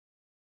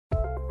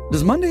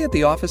Does Monday at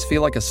the office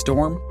feel like a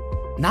storm?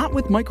 Not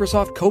with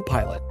Microsoft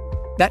Copilot.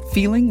 That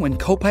feeling when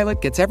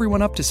Copilot gets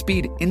everyone up to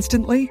speed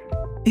instantly?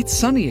 It's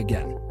sunny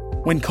again.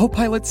 When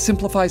Copilot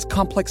simplifies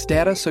complex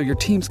data so your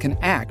teams can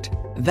act,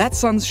 that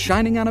sun's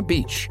shining on a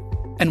beach.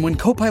 And when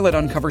Copilot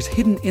uncovers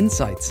hidden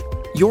insights,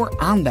 you're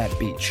on that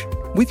beach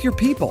with your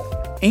people,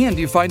 and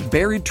you find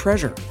buried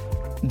treasure.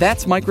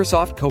 That's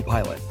Microsoft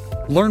Copilot.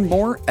 Learn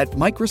more at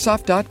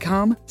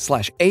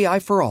Microsoft.com/AI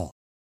for all.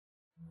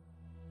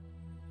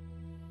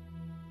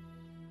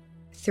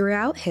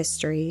 Throughout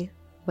history,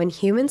 when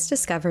humans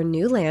discover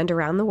new land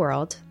around the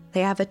world,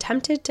 they have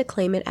attempted to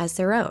claim it as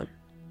their own.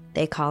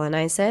 They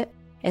colonize it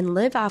and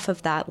live off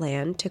of that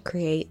land to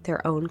create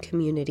their own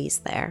communities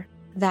there.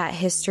 That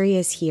history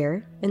is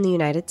here in the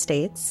United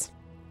States.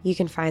 You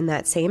can find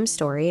that same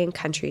story in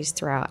countries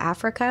throughout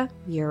Africa,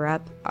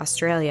 Europe,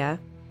 Australia,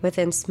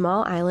 within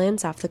small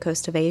islands off the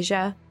coast of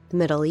Asia, the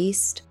Middle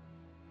East.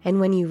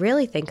 And when you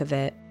really think of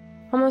it,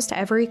 almost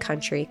every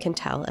country can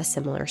tell a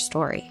similar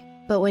story.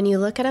 But when you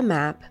look at a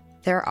map,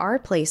 there are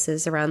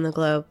places around the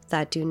globe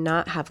that do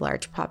not have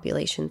large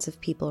populations of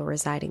people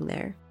residing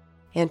there.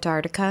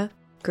 Antarctica,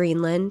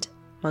 Greenland,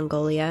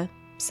 Mongolia,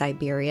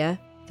 Siberia,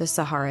 the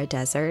Sahara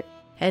Desert,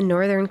 and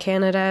northern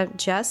Canada,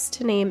 just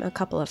to name a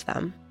couple of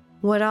them.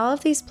 What all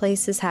of these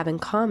places have in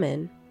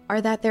common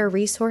are that their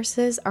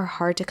resources are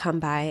hard to come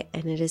by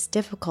and it is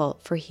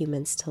difficult for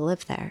humans to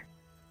live there.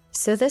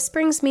 So this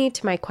brings me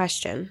to my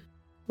question.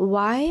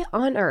 Why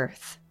on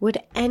earth would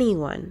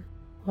anyone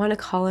want to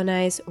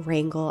colonize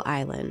Wrangel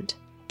Island,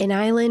 an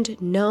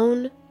island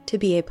known to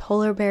be a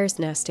polar bear's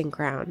nesting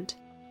ground,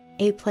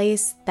 a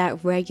place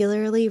that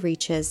regularly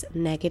reaches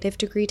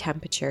 -degree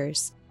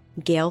temperatures,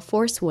 gale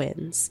force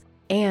winds,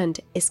 and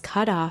is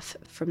cut off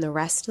from the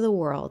rest of the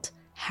world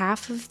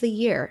half of the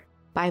year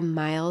by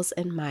miles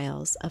and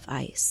miles of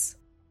ice?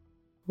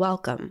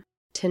 Welcome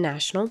to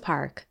National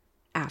Park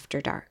After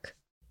Dark.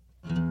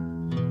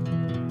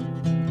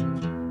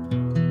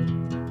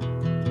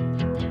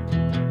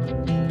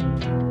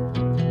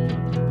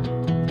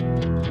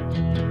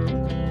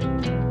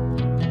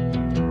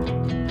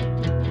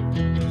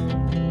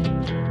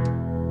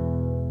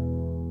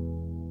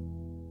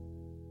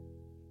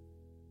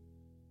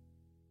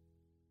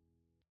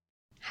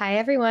 Hi,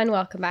 everyone.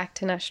 Welcome back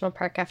to National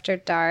Park After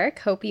Dark.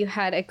 Hope you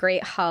had a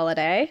great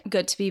holiday.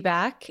 Good to be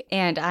back,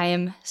 and I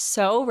am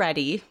so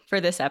ready for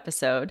this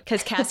episode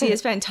because Cassie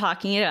has been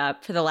talking it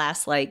up for the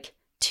last,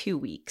 2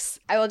 weeks.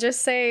 I will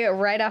just say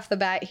right off the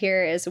bat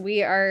here is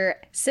we are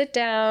sit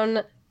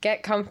down,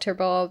 get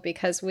comfortable,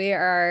 because we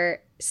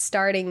are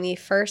starting the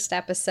first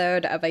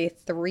episode of a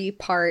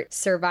 3-part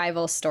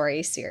survival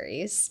story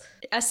series.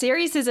 A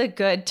series is a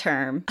good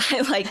term. I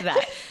like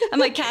that. I'm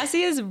like,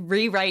 Cassie is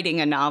rewriting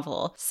a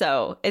novel,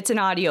 so it's an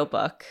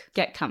audiobook.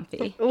 Get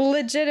comfy.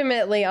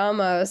 Legitimately,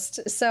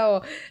 almost.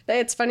 So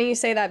it's funny you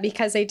say that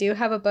because I do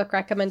have a book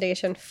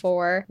recommendation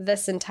for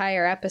this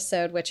entire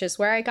episode, which is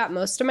where I got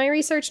most of my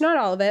research. Not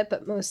all of it,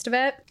 but most of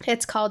it.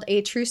 It's called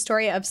A True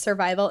Story of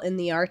Survival in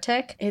the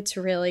Arctic. It's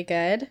really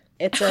good.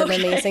 It's an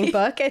amazing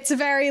book. It's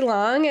very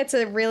long. It's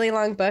a really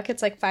long book.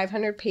 It's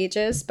 500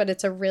 pages, but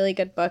it's a really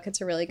good book.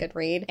 It's a really good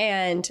read.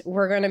 And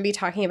we're going to be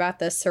talking about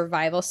the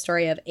survival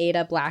story of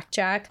Ada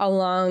Blackjack,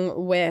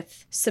 along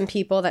with some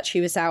people that she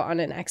was out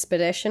on an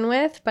expedition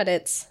with. But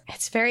it's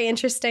very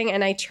interesting,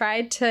 and I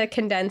tried to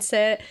condense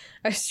it.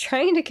 I was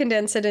trying to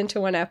condense it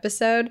into one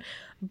episode,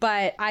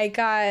 but I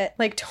got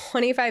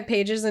 25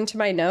 pages into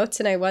my notes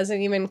and I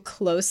wasn't even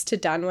close to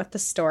done with the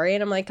story.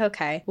 And I'm like,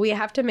 okay, we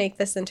have to make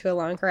this into a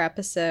longer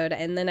episode.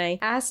 And then I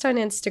asked on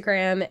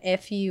Instagram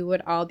if you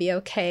would all be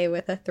okay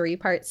with a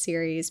 3-part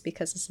series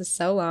because this is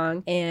so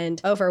long. And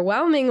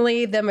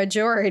overwhelmingly, the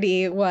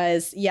majority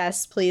was,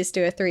 yes, please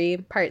do a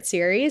 3-part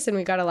series. And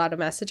we got a lot of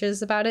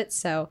messages about it.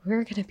 So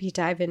we're going to be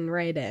diving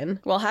right in.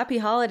 Well, happy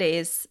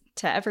holidays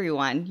to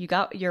everyone. You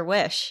got your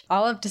wish.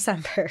 All of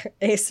December,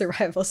 a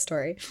survival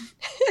story.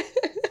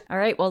 All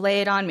right, well,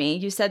 lay it on me.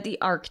 You said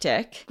the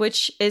Arctic,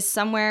 which is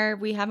somewhere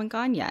we haven't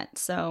gone yet,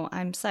 so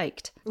I'm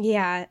psyched.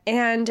 Yeah,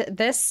 and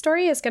this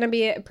story is going to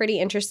be pretty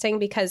interesting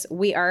because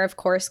we are, of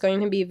course,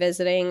 going to be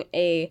visiting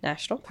a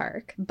national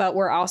park, but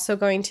we're also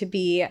going to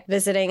be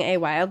visiting a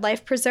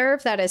wildlife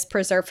preserve that is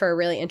preserved for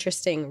really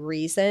interesting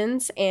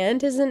reasons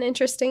and is an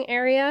interesting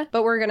area.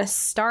 But we're going to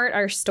start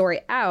our story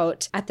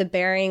out at the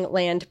Bering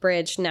Land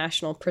Bridge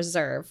National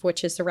Preserve,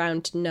 which is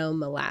around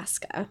Nome,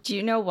 Alaska. Do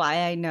you know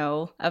why I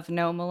know of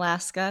Nome,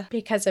 Alaska?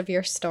 Because of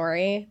your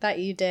story that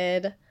you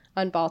did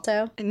on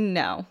Balto?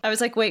 No. I was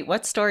like, wait,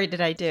 what story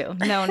did I do?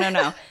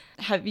 No.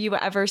 Have you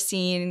ever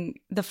seen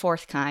The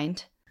Fourth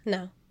Kind?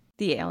 No.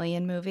 The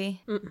Alien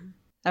movie? Mm-mm.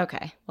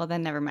 Okay, well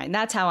then never mind.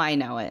 That's how I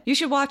know it. You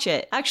should watch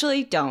it.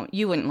 Actually, don't.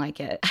 You wouldn't like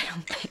it, I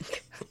don't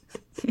think.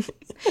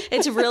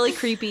 It's really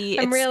creepy.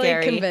 I'm it's really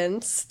scary.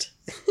 Convinced.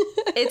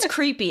 It's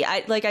creepy.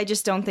 I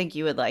just don't think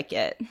you would like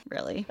it,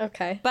 really.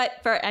 Okay. But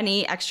for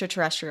any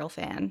extraterrestrial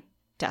fan,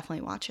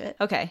 definitely watch it.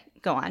 Okay,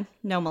 Go on.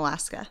 Nome,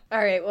 Alaska. All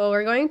right, well,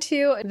 we're going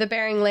to the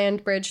Bering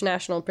Land Bridge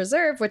National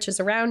Preserve, which is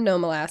around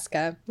Nome,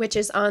 Alaska, which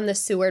is on the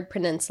Seward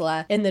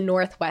Peninsula in the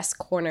northwest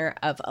corner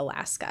of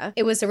Alaska.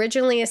 It was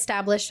originally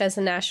established as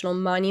a national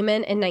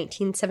monument in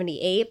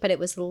 1978, but it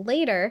was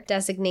later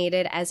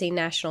designated as a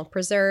national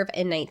preserve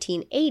in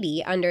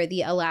 1980 under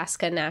the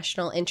Alaska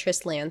National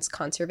Interest Lands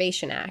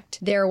Conservation Act.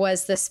 There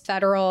was this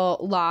federal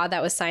law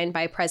that was signed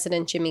by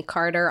President Jimmy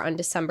Carter on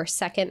December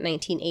 2nd,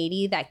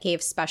 1980, that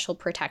gave special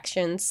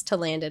protections to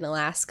land in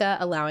Alaska,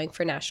 allowing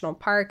for national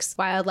parks,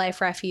 wildlife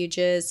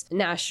refuges,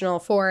 national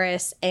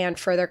forests, and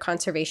further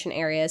conservation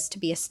areas to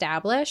be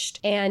established.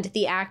 And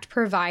the act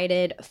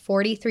provided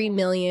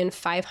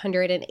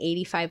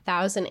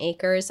 43,585,000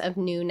 acres of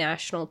new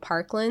national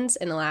parklands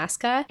in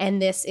Alaska,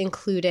 and this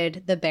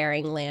included the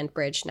Bering Land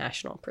Bridge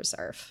National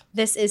Preserve.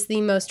 This is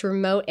the most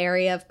remote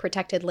area of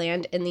protected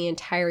land in the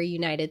entire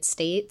United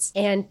States,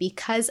 and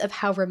because of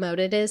how remote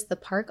it is, the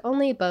park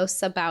only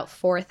boasts about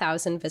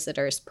 4,000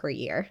 visitors per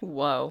year.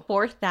 Whoa.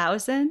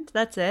 4,000?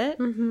 That's it?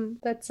 Mm-hmm.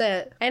 That's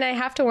it. And I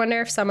have to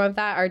wonder if some of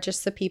that are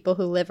just the people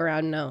who live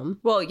around Nome.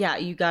 Well, yeah,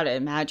 you gotta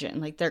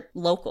imagine. Like, they're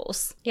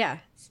locals. Yeah,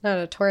 it's not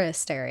a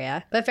tourist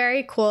area. But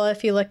very cool.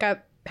 If you look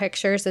up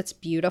pictures, it's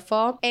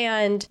beautiful.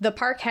 And the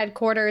park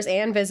headquarters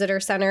and visitor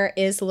center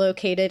is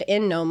located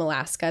in Nome,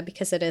 Alaska,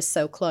 because it is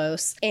so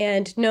close.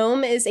 And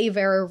Nome is a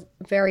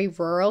very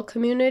rural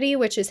community,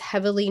 which is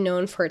heavily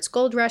known for its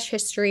gold rush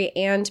history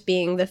and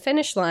being the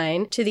finish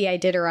line to the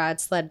Iditarod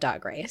sled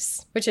dog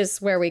race, which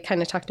is where we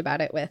kind of talked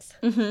about it with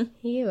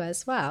you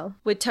as well.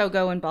 With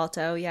Togo and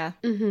Balto, yeah.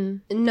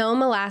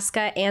 Nome,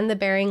 Alaska, and the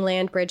Bering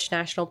Land Bridge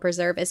National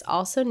Preserve is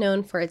also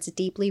known for its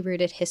deeply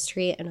rooted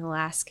history in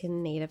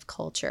Alaskan Native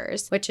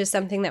cultures, which is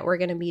something that we're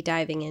going to be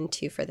diving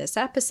into for this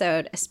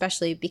episode,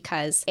 especially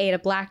because Ada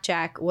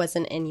Blackjack was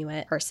an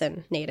Inuit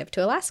person native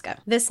to Alaska.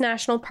 This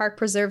national park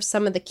preserves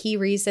some of the key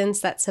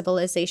reasons that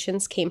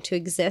civilizations came to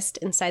exist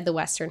inside the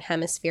Western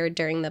Hemisphere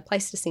during the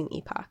Pleistocene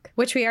epoch,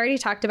 which we already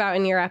talked about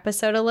in your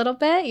episode a little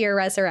bit, your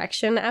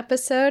resurrection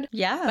episode.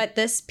 Yeah. But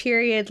this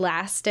period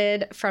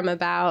lasted from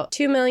about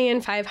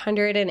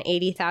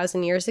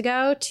 2,580,000 years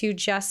ago to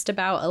just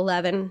about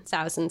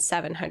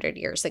 11,700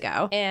 years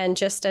ago. And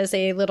just as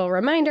a little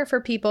reminder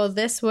for people,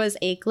 this was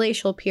a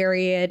glacial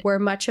period where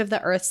much of the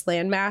Earth's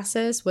land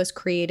masses was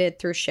created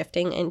through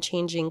shifting and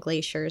changing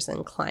glaciers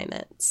and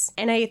climates.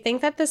 And I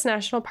think that this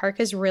national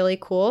park is really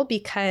cool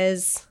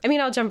because,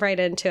 I'll jump right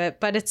into it,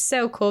 but it's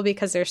so cool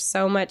because there's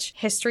so much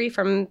history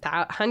from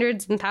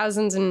hundreds and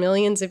thousands and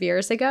millions of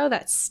years ago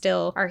that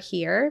still are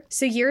here.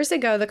 So years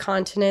ago, the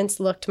continents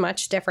looked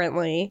much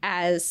differently,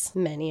 as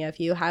many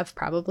of you have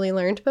probably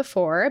learned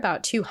before.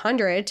 About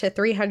 200 to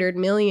 300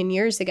 million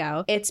years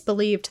ago, it's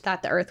believed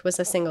that the Earth was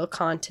a single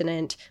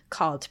continent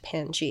called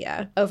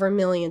Pangaea. Over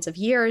millions of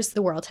years,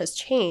 the world has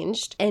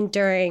changed, and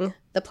during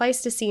the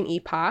Pleistocene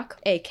epoch,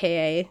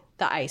 aka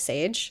the Ice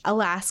Age,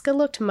 Alaska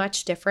looked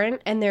much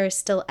different, and there is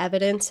still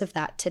evidence of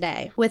that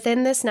today.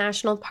 Within this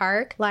national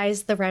park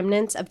lies the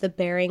remnants of the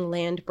Bering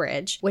Land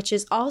Bridge, which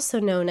is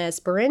also known as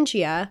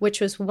Beringia,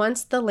 which was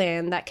once the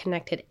land that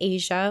connected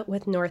Asia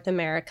with North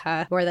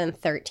America more than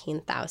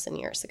 13,000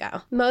 years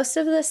ago. Most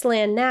of this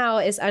land now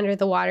is under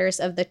the waters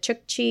of the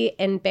Chukchi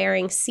and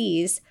Bering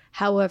Seas.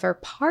 However,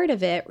 part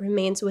of it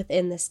remains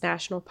within this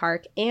national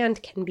park and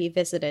can be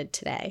visited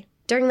today.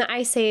 During the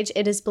Ice Age,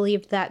 it is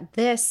believed that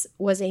this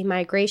was a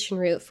migration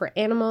route for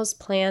animals,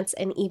 plants,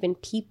 and even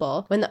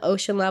people when the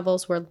ocean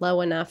levels were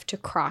low enough to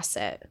cross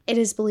it. It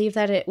is believed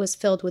that it was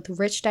filled with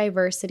rich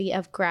diversity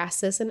of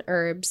grasses and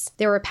herbs.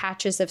 There were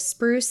patches of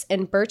spruce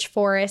and birch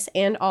forests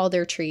and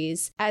alder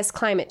trees. As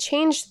climate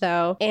changed,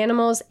 though,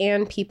 animals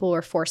and people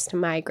were forced to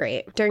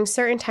migrate. During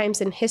certain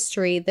times in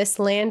history, this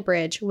land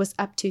bridge was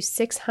up to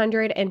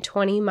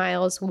 620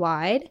 miles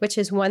wide, which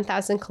is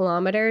 1,000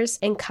 kilometers,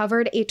 and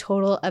covered a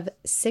total of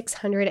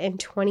 620,000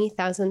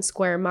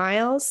 square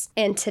miles.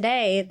 And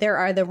today, there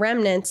are the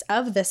remnants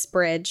of this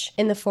bridge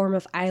in the form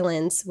of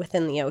islands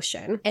within the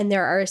ocean. And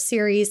there are a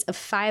series of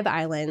 5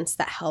 islands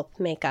that help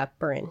make up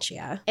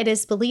Beringia. It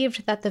is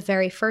believed that the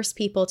very first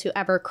people to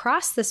ever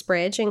cross this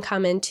bridge and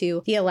come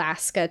into the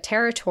Alaska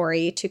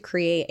territory to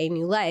create a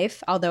new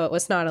life, although it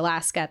was not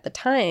Alaska at the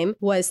time,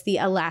 was the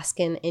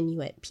Alaskan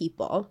Inuit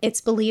people.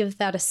 It's believed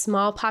that a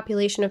small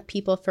population of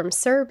people from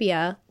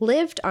Serbia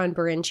lived on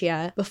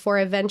Beringia before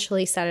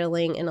eventually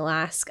settling in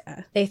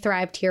Alaska. They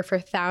thrived here for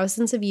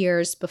thousands of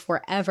years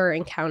before ever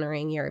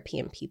encountering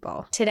European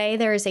people. Today,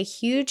 there is a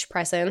huge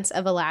presence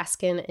of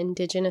Alaskan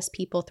indigenous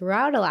people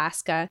throughout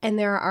Alaska, and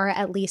there are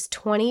at least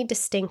 20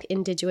 distinct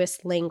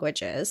indigenous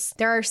languages.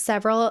 There are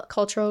several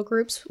cultural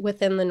groups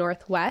within the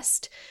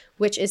Northwest,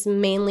 which is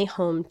mainly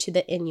home to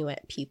the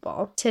Inuit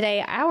people.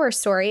 Today, our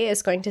story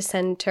is going to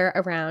center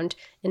around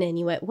an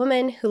Inuit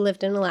woman who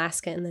lived in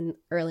Alaska in the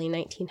early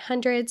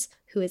 1900s,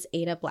 who is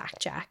Ada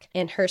Blackjack,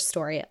 and her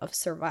story of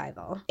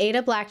survival.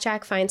 Ada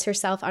Blackjack finds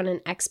herself on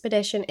an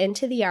expedition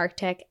into the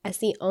Arctic as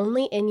the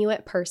only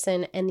Inuit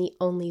person and the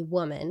only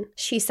woman.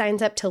 She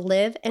signs up to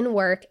live and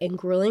work in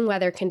grueling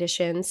weather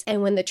conditions,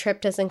 and when the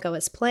trip doesn't go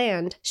as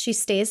planned, she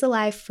stays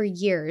alive for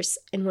years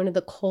in one of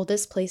the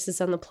coldest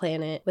places on the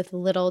planet with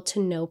little to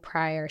no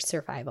prior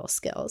survival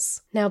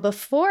skills. Now,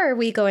 before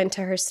we go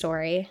into her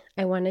story,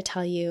 I want to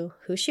tell you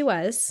who she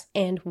was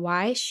and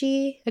why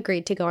she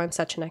agreed to go on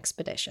such an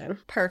expedition.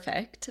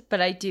 Perfect.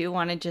 But I do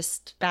want to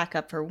just back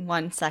up for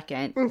 1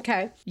 second.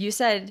 Okay. You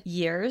said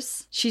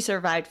years. She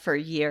survived for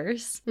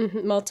years.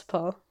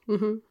 Multiple.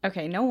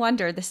 Okay, no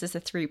wonder this is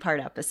a 3-part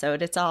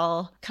episode. It's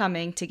all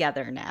coming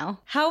together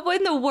now. How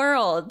in the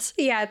world?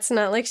 Yeah, it's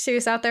not like she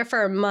was out there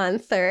for a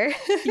month or...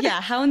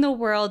 Yeah, how in the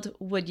world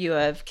would you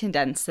have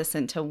condensed this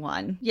into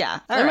one?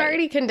 Yeah, I'm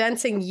already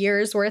condensing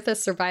years worth of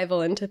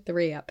survival into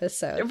 3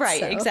 episodes.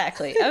 Right,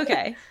 exactly.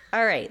 Okay.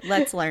 All right,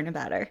 let's learn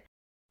about her.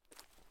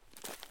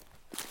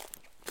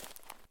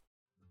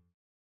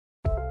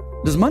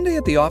 Does Monday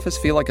at the office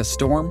feel like a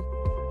storm?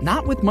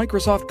 Not with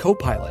Microsoft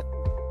Copilot.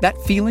 That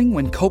feeling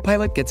when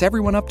Copilot gets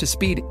everyone up to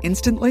speed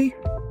instantly?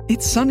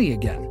 It's sunny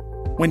again.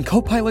 When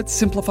Copilot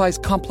simplifies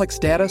complex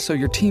data so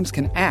your teams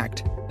can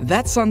act,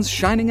 that sun's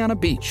shining on a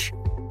beach.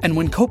 And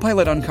when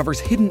Copilot uncovers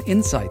hidden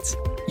insights,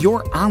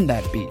 you're on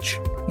that beach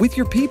with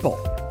your people,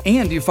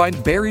 and you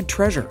find buried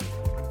treasure.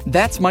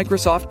 That's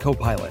Microsoft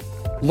Copilot.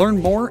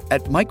 Learn more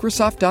at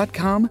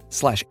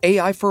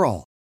Microsoft.com/AI for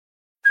all.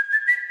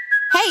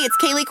 Hey, it's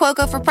Kaylee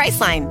Cuoco for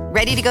Priceline.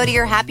 Ready to go to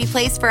your happy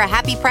place for a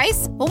happy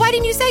price? Well, why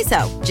didn't you say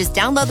so? Just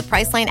download the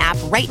Priceline app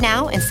right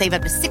now and save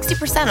up to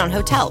 60% on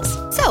hotels.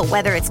 So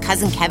whether it's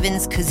Cousin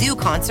Kevin's Kazoo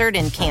Concert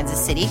in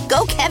Kansas City,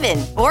 go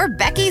Kevin, or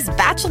Becky's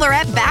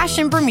Bachelorette Bash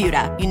in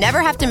Bermuda, you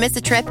never have to miss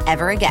a trip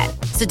ever again.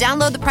 So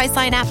download the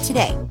Priceline app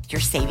today. Your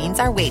savings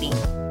are waiting.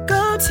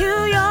 Go to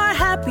your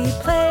happy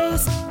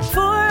place for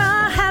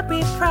a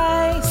happy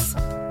price.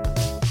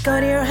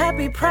 Go to your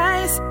happy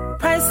price,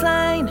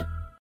 Priceline.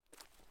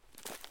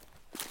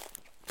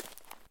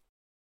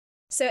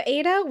 So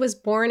Ada was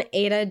born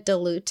Ada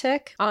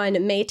Delutic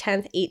on May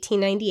 10th,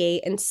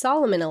 1898 in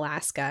Solomon,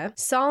 Alaska.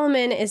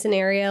 Solomon is an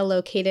area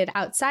located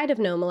outside of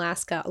Nome,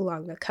 Alaska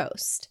along the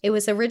coast. It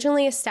was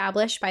originally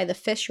established by the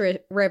Fish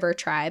River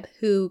tribe,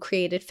 who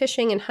created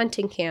fishing and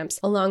hunting camps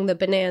along the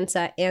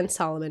Bonanza and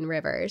Solomon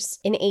rivers.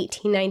 In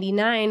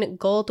 1899,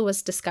 gold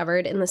was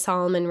discovered in the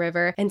Solomon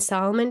River, and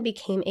Solomon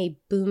became a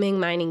booming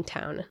mining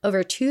town.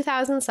 Over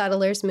 2,000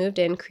 settlers moved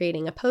in,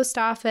 creating a post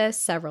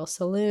office, several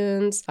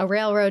saloons, a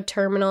railroad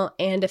terminal,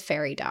 and a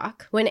ferry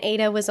dock. When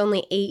Ada was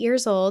only 8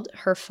 years old,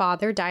 her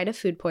father died of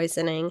food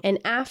poisoning, and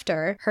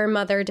after, her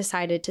mother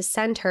decided to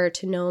send her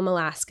to Nome,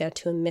 Alaska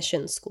to a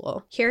mission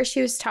school. Here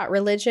she was taught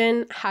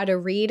religion, how to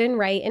read and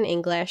write in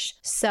English,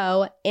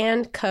 sew,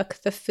 and cook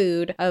the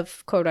food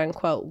of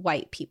quote-unquote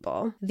white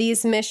people.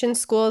 These mission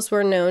schools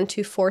were known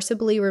to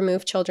forcibly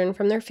remove children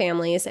from their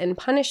families and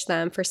punish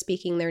them for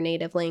speaking their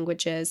native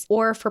languages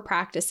or for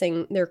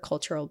practicing their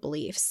cultural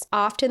beliefs.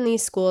 Often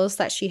these schools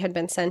that she had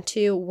been sent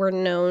to were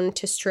known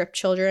to strip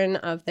children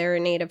of their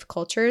native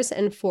cultures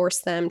and force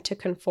them to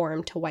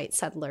conform to white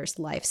settlers'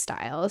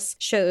 lifestyles.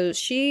 So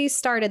she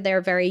started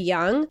there very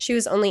young. She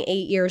was only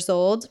 8 years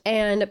old,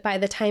 and by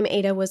the time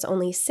Ada was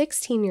only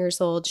 16 years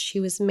old, she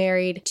was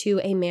married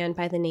to a man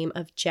by the name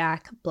of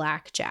Jack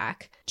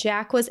Blackjack.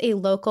 Jack was a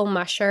local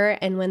musher,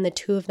 and when the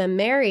two of them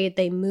married,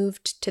 they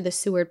moved to the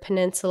Seward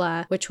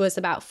Peninsula, which was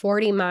about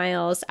 40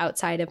 miles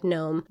outside of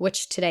Nome,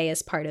 which today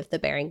is part of the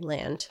Bering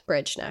Land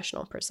Bridge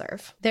National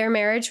Preserve. Their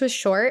marriage was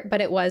short,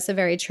 but it was a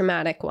very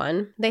traumatic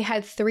one. They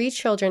had 3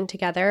 children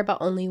together, but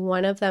only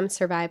one of them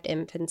survived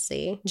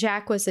infancy.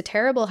 Jack was a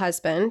terrible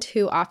husband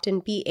who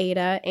often beat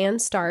Ada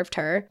and starved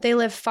her. They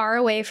lived far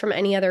away from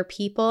any other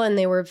people, and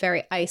they were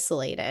very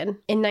isolated.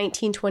 In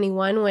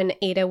 1921, when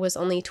Ada was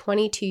only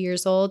 22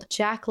 years old,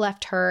 Jack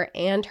left her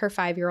and her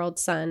 5-year-old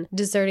son,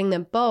 deserting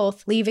them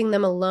both, leaving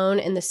them alone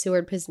in the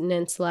Seward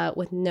Peninsula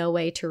with no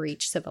way to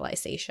reach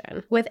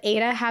civilization. With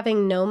Ada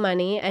having no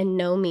money and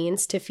no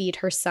means to feed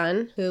her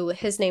son, who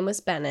his name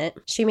was Bennett,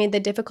 she made the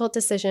difficult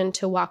decision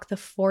to walk the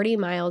 40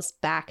 miles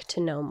back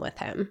to Nome with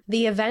him.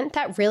 The event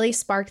that really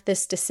sparked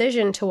this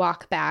decision to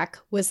walk back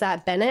was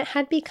that Bennett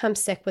had become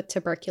sick with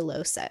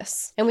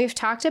tuberculosis. And we've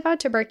talked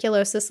about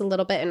tuberculosis a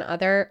little bit in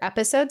other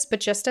episodes, but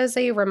just as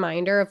a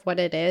reminder of what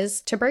it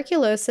is,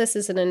 tuberculosis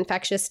is an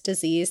infectious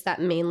disease that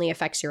mainly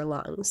affects your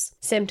lungs.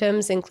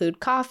 Symptoms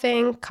include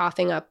coughing,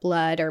 coughing up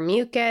blood or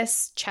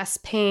mucus,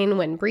 chest pain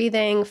when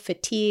breathing,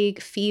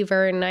 fatigue,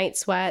 fever, night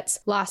sweats,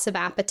 loss of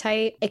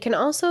appetite. It can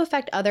also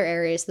affect other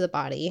areas of the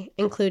body,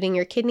 including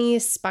your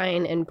kidneys,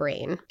 spine, and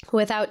brain.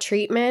 Without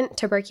treatment,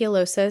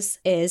 tuberculosis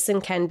is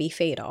and can be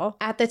fatal.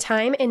 At the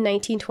time, in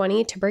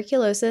 1920,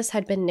 tuberculosis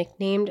had been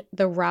nicknamed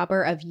the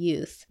robber of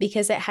youth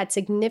because it had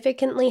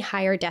significantly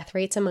higher death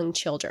rates among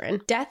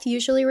children. Death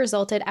usually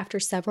resulted after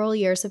several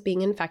years of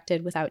being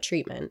infected without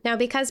treatment. Now,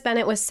 because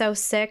Bennett was so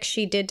sick,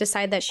 she did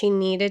decide that she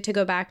needed to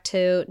go back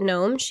to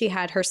Nome. She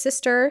had her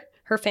sister,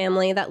 her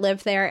family that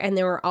lived there, and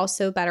there were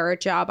also better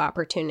job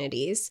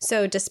opportunities.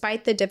 So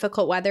despite the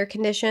difficult weather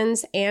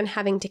conditions and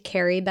having to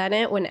carry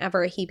Bennett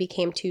whenever he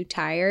became too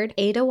tired,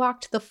 Ada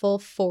walked the full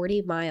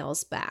 40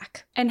 miles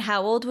back. And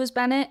how old was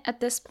Bennett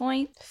at this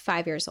point?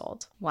 5 years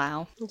old.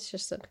 Wow. It's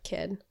just a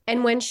kid.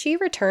 And when she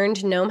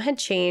returned, Nome had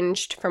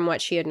changed from what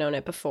she had known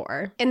it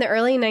before. In the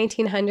early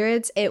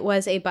 1900s, it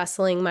was a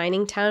bustling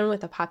mining town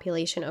with a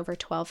population over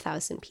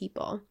 12,000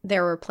 people.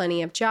 There were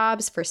plenty of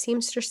jobs for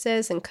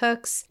seamstresses and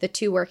cooks, the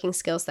two working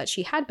skills that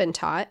she had been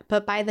taught.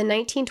 But by the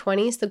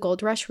 1920s, the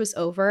gold rush was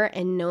over,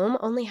 and Nome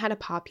only had a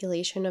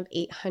population of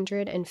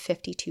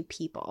 852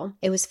 people.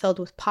 It was filled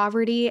with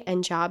poverty,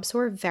 and jobs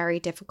were very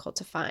difficult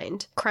to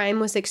find. Crime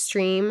was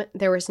extreme,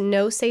 there was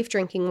no safe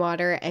drinking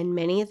water, and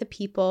many of the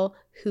people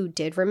who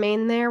did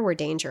remain there were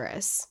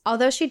dangerous.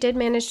 Although she did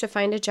manage to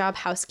find a job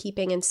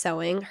housekeeping and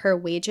sewing, her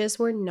wages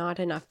were not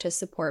enough to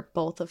support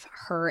both of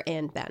her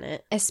and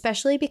Bennett,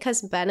 especially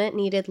because Bennett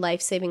needed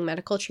life-saving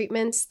medical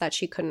treatments that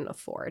she couldn't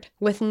afford.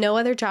 With no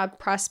other job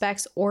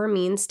prospects or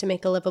means to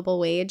make a livable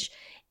wage,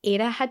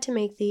 Ada had to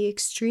make the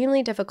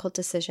extremely difficult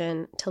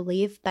decision to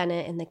leave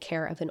Bennett in the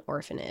care of an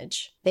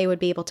orphanage. They would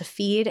be able to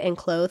feed and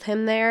clothe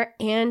him there,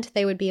 and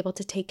they would be able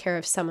to take care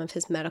of some of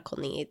his medical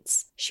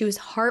needs. She was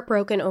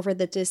heartbroken over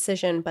the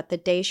decision, but the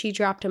day she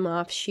dropped him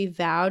off, she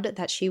vowed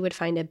that she would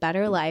find a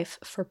better life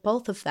for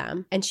both of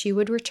them, and she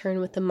would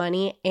return with the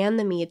money and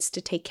the means to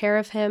take care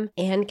of him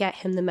and get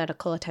him the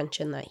medical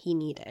attention that he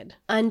needed.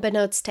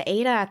 Unbeknownst to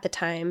Ada at the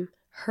time,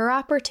 her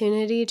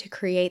opportunity to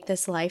create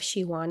this life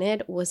she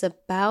wanted was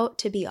about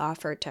to be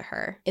offered to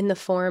her in the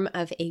form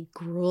of a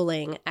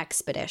grueling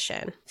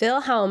expedition.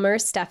 Vilhjalmur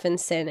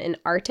Stephenson, an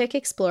Arctic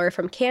explorer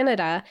from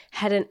Canada,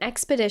 had an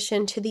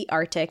expedition to the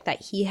Arctic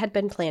that he had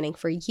been planning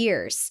for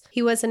years.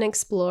 He was an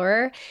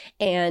explorer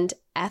and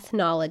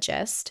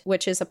ethnologist,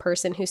 which is a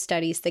person who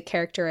studies the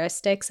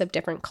characteristics of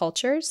different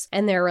cultures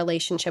and their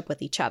relationship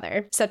with each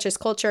other, such as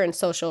culture and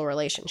social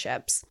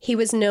relationships. He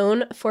was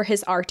known for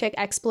his Arctic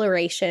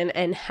exploration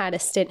and had a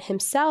stint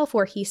himself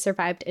where he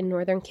survived in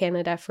northern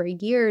Canada for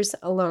years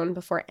alone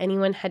before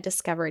anyone had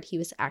discovered he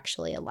was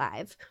actually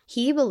alive.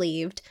 He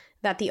believed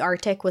that the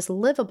Arctic was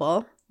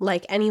livable,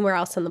 like anywhere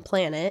else on the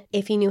planet,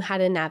 if he knew how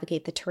to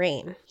navigate the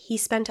terrain. He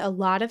spent a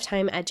lot of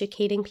time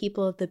educating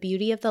people of the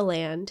beauty of the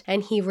land,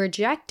 and he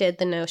rejected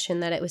the notion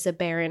that it was a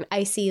barren,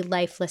 icy,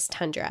 lifeless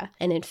tundra.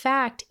 And in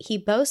fact, he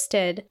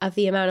boasted of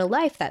the amount of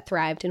life that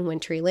thrived in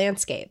wintry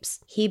landscapes.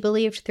 He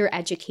believed through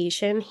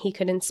education, he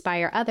could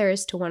inspire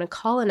others to want to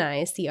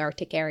colonize the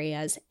Arctic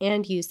areas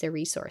and use their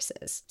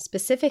resources.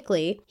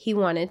 Specifically, he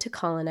wanted to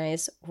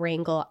colonize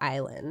Wrangel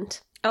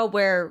Island. Oh,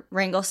 where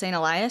Wrangell St.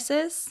 Elias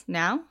is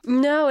now?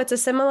 No, it's a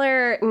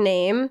similar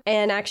name.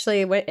 And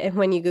actually,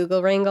 when you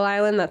Google Wrangell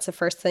Island, that's the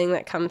first thing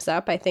that comes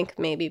up. I think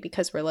maybe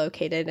because we're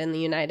located in the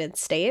United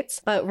States.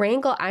 But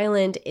Wrangell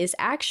Island is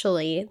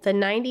actually the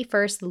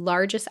 91st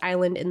largest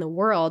island in the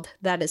world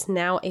that is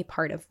now a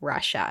part of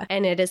Russia.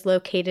 And it is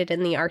located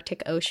in the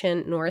Arctic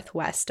Ocean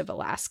northwest of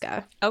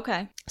Alaska.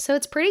 Okay. So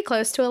it's pretty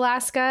close to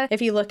Alaska.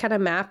 If you look at a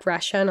map,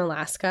 Russia and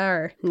Alaska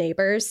are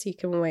neighbors. You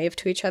can wave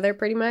to each other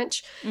pretty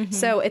much. Mm-hmm.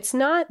 So it's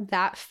not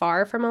that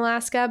far from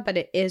Alaska, but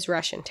it is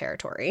Russian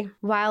territory.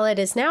 While it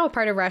is now a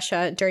part of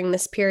Russia, during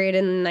this period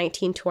in the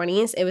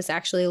 1920s, it was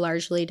actually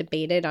largely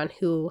debated on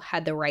who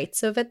had the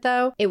rights of it,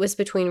 though. It was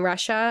between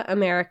Russia,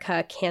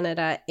 America,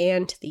 Canada,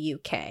 and the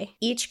UK.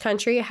 Each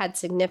country had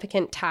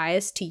significant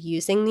ties to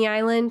using the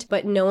island,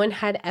 but no one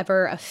had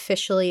ever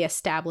officially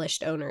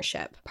established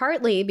ownership.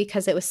 Partly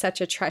because it was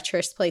such a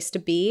treacherous place to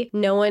be,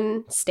 no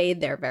one stayed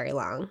there very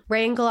long.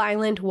 Wrangell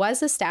Island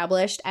was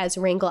established as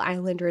Wrangell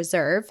Island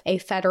Reserve, a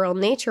federal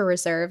nature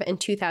reserve, in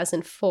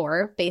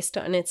 2004 based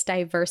on its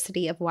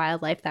diversity of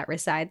wildlife that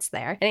resides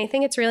there. And I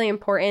think it's really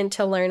important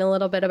to learn a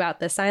little bit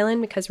about this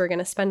island because we're going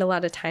to spend a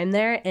lot of time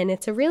there, and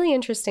it's a really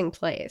interesting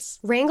place.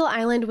 Wrangell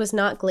Island was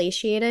not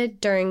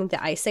glaciated during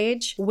the Ice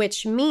Age,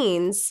 which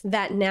means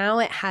that now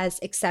it has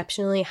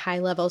exceptionally high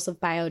levels of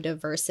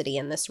biodiversity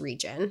in this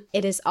region.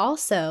 It is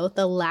also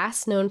the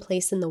last known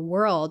place in the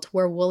world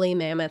where woolly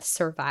mammoths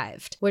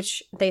survived,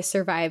 which they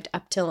survived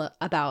up till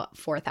about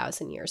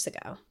 4,000 years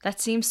ago. That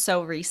seems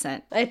so recent.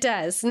 It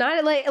does.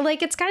 Not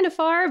like it's kind of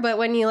far, but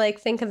when you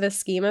think of the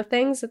scheme of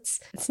things,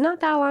 it's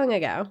not that long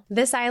ago.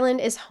 This island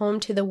is home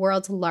to the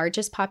world's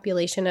largest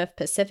population of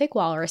Pacific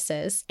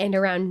walruses and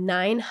around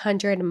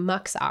 900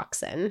 musk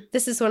oxen.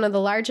 This is one of the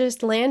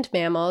largest land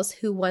mammals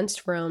who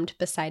once roamed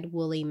beside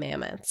woolly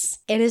mammoths.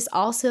 It is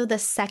also the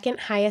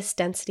second highest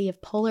density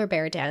of polar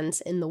bear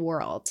dens in the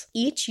world.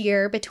 Each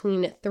year,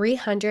 between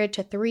 300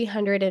 to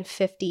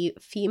 350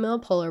 female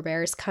polar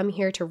bears come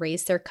here to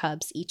raise their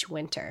cubs each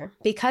winter.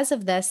 Because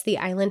of this, this, the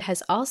island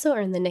has also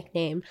earned the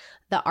nickname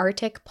the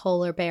Arctic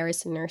Polar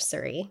Bears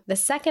Nursery. The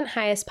second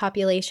highest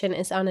population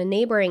is on a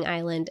neighboring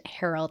island,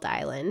 Herald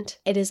Island.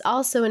 It is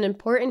also an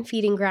important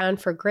feeding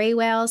ground for gray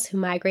whales who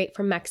migrate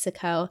from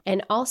Mexico,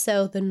 and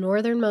also the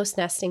northernmost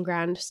nesting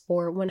grounds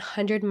for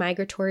 100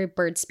 migratory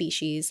bird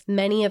species,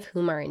 many of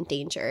whom are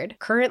endangered.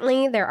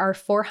 Currently, there are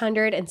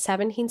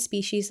 417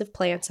 species of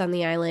plants on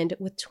the island,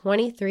 with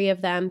 23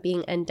 of them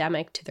being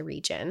endemic to the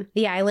region.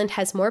 The island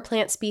has more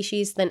plant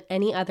species than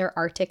any other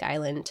Arctic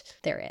island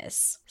there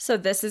is. So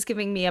this is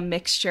giving me a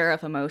mixture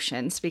of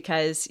emotions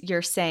because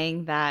you're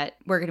saying that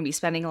we're going to be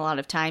spending a lot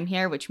of time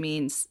here, which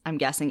means I'm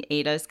guessing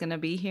Ada's going to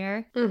be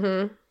here.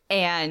 Mm-hmm.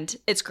 And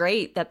it's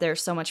great that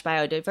there's so much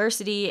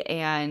biodiversity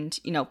and,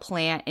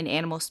 plant and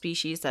animal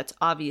species. That's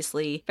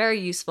obviously very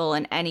useful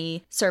in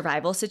any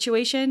survival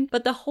situation.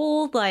 But the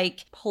whole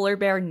polar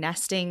bear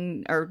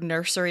nesting or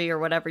nursery or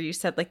whatever you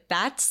said,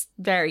 that's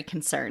very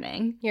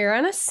concerning. You're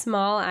on a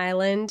small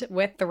island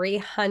with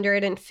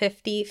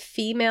 350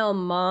 female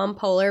mom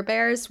polar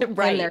bears and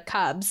their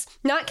cubs,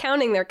 not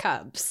counting their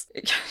cubs.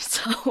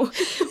 So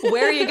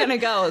where are you going to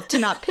go to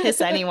not piss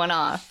anyone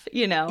off,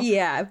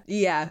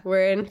 Yeah.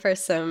 We're in for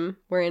some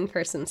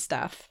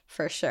stuff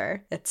for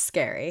sure. It's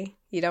scary.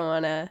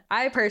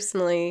 I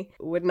personally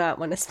would not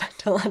want to spend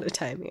a lot of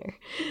time here.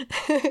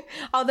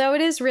 Although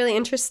it is really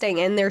interesting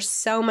and there's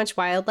so much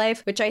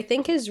wildlife, which I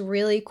think is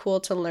really cool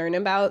to learn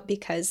about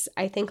because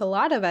I think a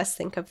lot of us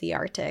think of the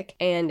Arctic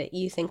and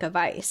you think of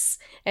ice.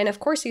 And of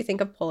course you think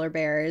of polar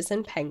bears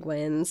and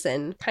penguins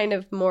and kind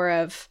of more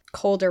of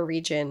colder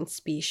region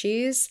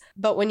species.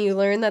 But when you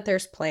learn that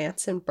there's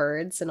plants and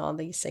birds and all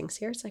these things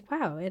here, it's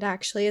wow, it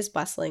actually is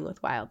bustling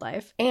with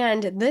wildlife.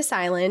 And this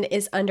island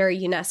is under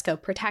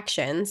UNESCO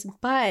protections,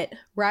 but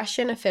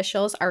Russian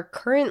officials are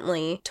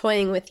currently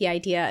toying with the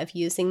idea of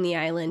using the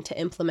island to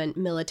implement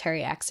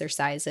military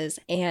exercises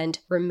and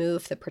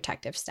remove the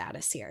protective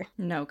status here.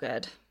 No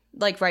good.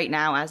 Right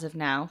now, as of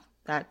now.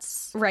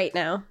 That's right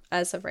now,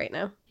 as of right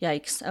now.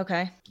 Yikes.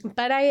 Okay.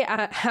 But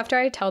after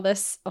I tell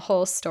this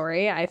whole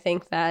story, I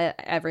think that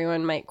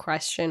everyone might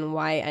question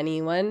why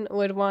anyone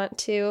would want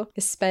to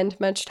spend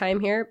much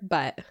time here,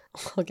 but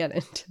we'll get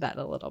into that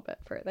a little bit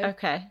further.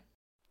 Okay.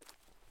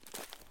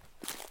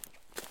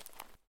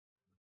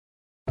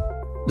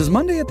 Does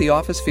Monday at the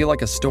office feel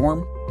like a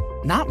storm?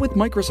 Not with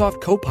Microsoft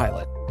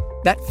Copilot.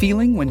 That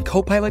feeling when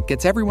Copilot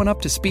gets everyone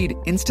up to speed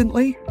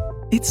instantly?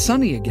 It's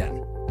sunny again.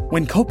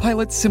 When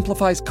Copilot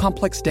simplifies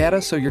complex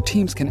data so your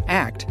teams can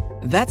act,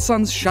 that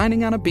sun's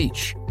shining on a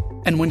beach.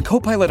 And when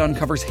Copilot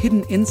uncovers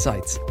hidden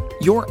insights,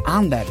 you're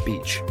on that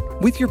beach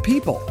with your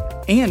people,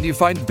 and you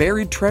find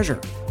buried treasure.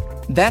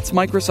 That's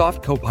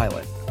Microsoft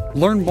Copilot.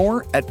 Learn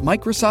more at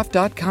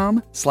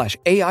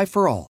Microsoft.com/AI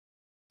for all.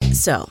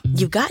 So,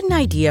 you've got an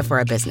idea for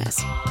a business.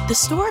 The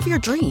store of your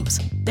dreams.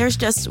 There's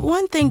just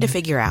one thing to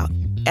figure out.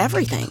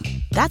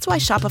 Everything. That's why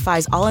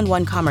Shopify's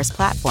all-in-one commerce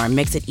platform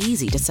makes it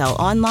easy to sell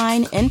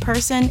online, in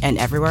person, and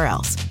everywhere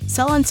else.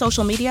 Sell on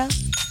social media,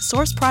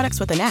 source products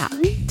with an app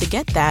to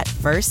get that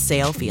first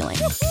sale feeling.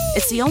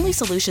 It's the only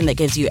solution that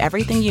gives you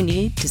everything you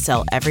need to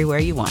sell everywhere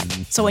you want.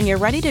 So when you're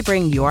ready to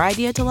bring your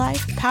idea to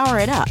life, power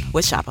it up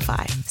with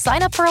Shopify.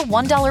 Sign up for a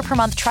 $1 per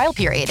month trial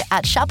period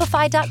at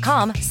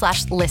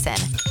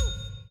shopify.com/listen.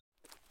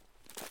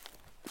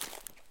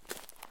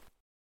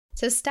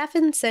 So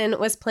Stephenson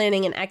was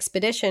planning an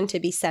expedition to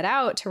be set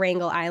out to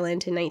Wrangel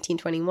Island in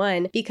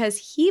 1921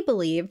 because he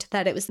believed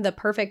that it was the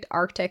perfect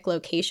Arctic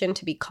location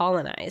to be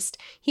colonized.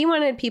 He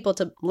wanted people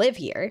to live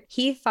here.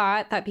 He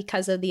thought that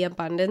because of the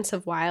abundance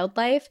of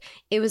wildlife,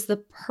 it was the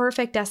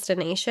perfect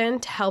destination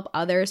to help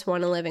others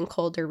want to live in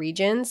colder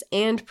regions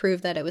and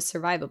prove that it was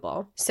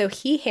survivable. So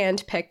he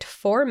handpicked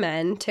 4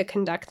 men to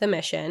conduct the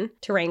mission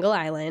to Wrangel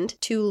Island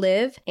to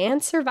live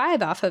and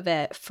survive off of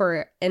it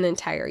for an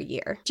entire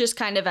year. Just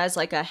kind of as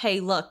a, hey,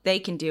 look, they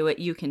can do it,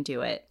 you can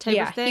do it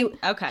type of thing?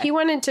 He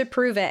wanted to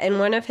prove it, and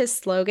one of his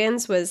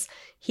slogans was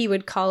he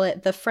would call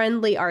it the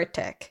friendly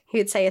Arctic. He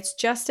would say it's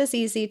just as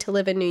easy to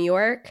live in New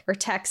York or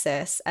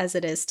Texas as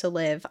it is to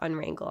live on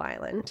Wrangel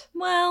Island.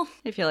 Well,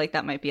 I feel like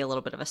that might be a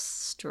little bit of a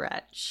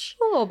stretch.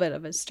 A little bit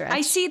of a stretch.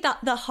 I see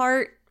the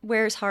heart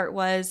where his heart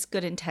was,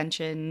 good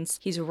intentions.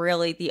 He's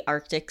really the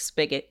Arctic's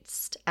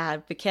biggest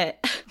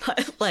advocate.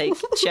 But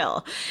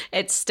chill.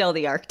 It's still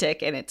the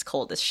Arctic and it's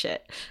cold as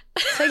shit.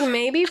 It's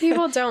maybe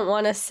people don't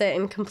want to sit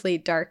in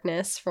complete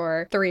darkness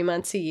for 3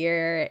 months a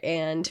year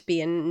and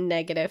be in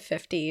negative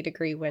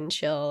 50-degree wind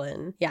chill.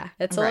 And yeah,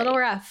 it's a little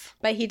rough.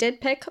 But he did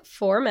pick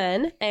 4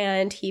 men,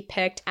 and he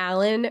picked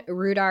Alan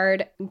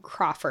Rudard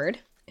Crawford,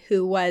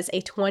 who was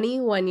a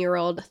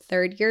 21-year-old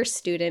third-year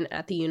student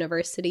at the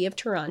University of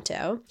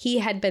Toronto. He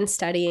had been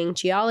studying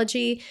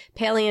geology,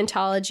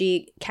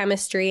 paleontology,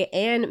 chemistry,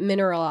 and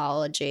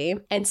mineralogy.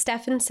 And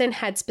Stephenson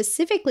had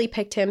specifically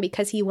picked him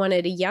because he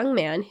wanted a young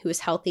man who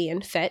was healthy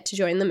and fit to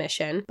join the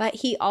mission. But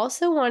he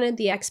also wanted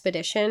the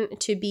expedition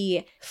to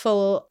be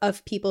full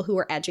of people who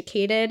were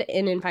educated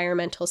in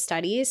environmental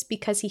studies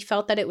because he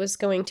felt that it was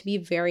going to be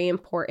very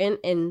important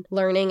in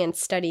learning and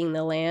studying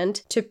the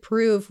land to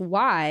prove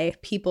why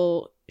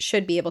people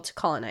should be able to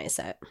colonize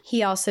it.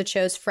 He also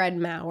chose Fred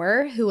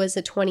Maurer, who was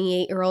a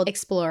 28-year-old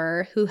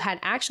explorer who had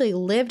actually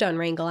lived on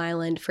Wrangel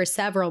Island for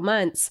several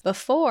months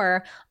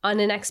before on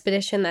an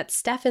expedition that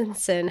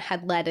Stephenson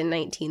had led in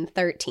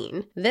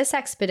 1913. This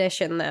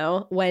expedition,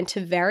 though, went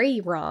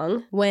very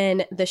wrong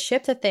when the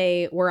ship that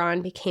they were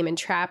on became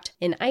entrapped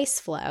in ice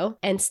floe,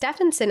 and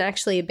Stephenson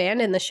actually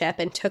abandoned the ship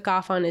and took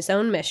off on his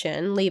own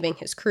mission, leaving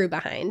his crew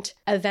behind.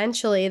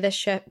 Eventually, the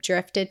ship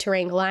drifted to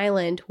Wrangel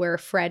Island, where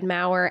Fred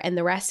Maurer and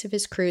the rest of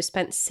his crew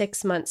spent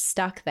 6 months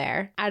stuck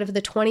there. Out of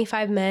the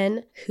 25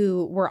 men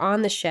who were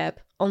on the ship,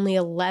 only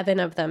 11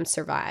 of them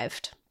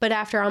survived. But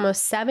after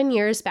almost 7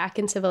 years back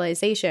in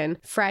civilization,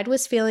 Fred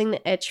was feeling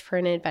the itch for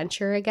an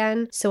adventure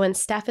again. So when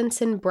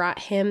Stephenson brought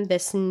him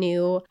this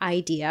new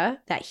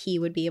idea that he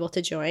would be able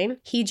to join,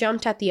 he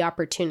jumped at the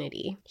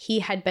opportunity.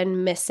 He had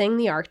been missing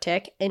the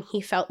Arctic and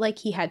he felt like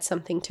he had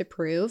something to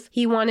prove.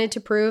 He wanted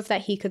to prove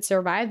that he could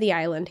survive the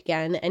island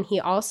again. And he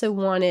also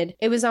wanted,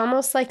 it was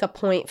almost like a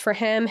point for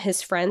him.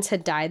 His friends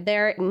had died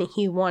there and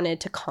he wanted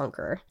to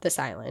conquer this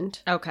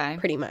island. Okay.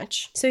 Pretty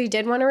much. So he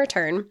did want to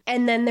return.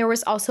 And then there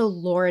was also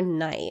Lorne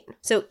Knight.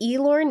 So E.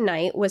 Lorne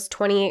Knight was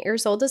 28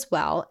 years old as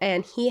well,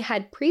 and he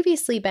had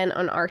previously been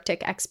on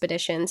Arctic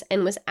expeditions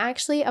and was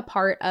actually a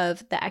part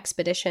of the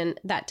expedition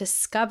that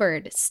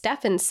discovered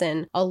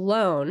Stephenson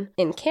alone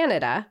in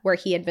Canada, where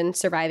he had been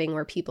surviving,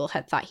 where people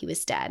had thought he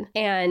was dead.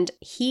 And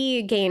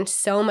he gained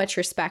so much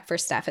respect for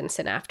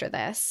Stephenson after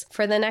this.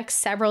 For the next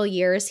several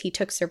years, he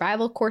took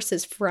survival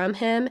courses from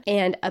him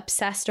and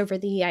obsessed over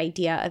the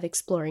idea of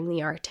exploring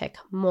the Arctic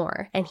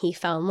more. And he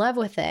fell in love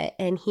with it,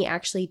 and he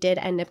actually did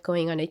end up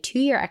going on a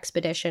 2-year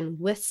expedition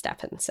with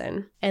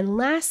Stephenson. And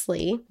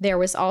lastly, there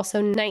was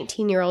also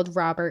 19-year-old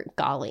Robert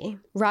Gawley.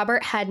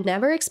 Robert had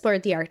never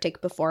explored the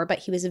Arctic before, but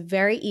he was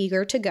very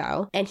eager to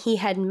go, and he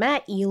had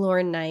met E.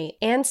 Lorne Knight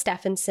and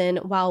Stephenson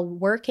while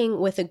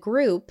working with a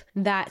group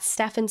that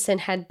Stephenson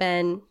had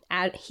been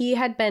at. He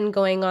had been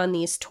going on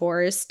these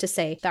tours to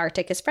say the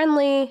Arctic is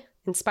friendly,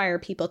 inspire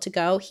people to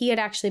go. He had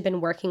actually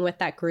been working with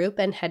that group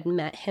and had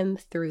met him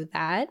through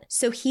that.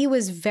 So he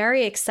was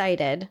very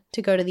excited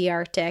to go to the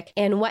Arctic,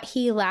 and what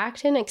he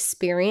lacked in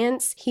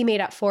experience, he made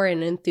up for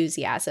in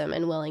enthusiasm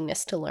and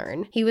willingness to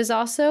learn. He was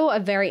also a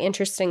very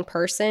interesting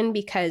person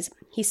because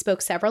he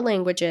spoke several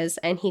languages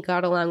and he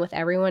got along with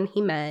everyone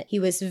he met. He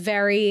was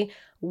very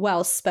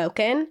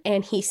well-spoken,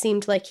 and he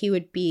seemed like he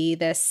would be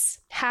this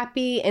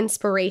happy,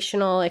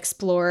 inspirational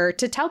explorer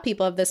to tell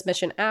people of this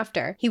mission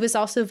after. He was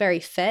also very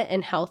fit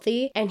and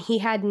healthy, and he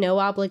had no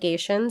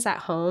obligations at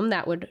home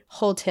that would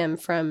hold him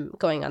from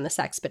going on this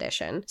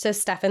expedition. So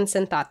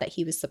Stephenson thought that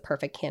he was the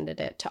perfect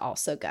candidate to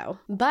also go.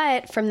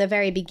 But from the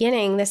very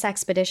beginning, this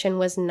expedition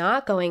was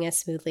not going as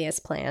smoothly as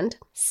planned.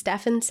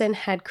 Stephenson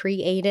had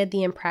created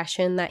the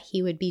impression that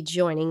he would be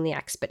joining the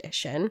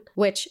expedition,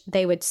 which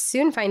they would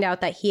soon find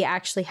out that he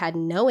actually had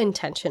no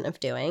intention of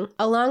doing.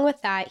 Along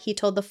with that, he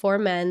told the 4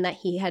 men that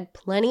he had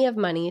plenty of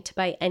money to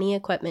buy any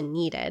equipment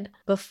needed.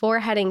 Before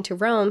heading to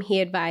Rome, he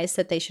advised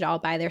that they should all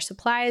buy their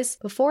supplies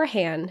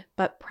beforehand,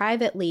 but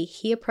privately,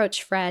 he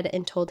approached Fred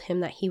and told him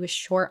that he was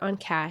short on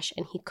cash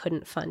and he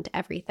couldn't fund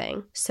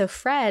everything. So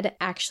Fred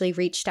actually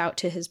reached out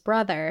to his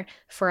brother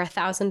for a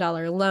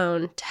 $1,000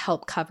 loan to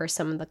help cover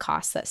some of the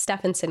costs that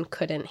Stephenson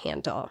couldn't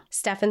handle.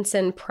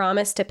 Stephenson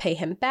promised to pay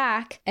him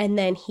back, and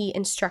then he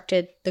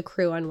instructed the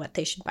crew on what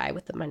they should buy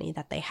with the money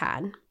that they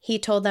had. He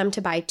told them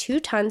to buy 2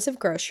 tons of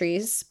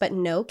groceries, but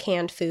no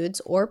canned foods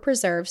or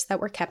preserves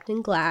that were kept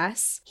in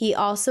glass. He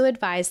also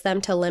advised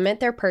them to limit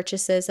their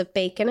purchases of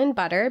bacon and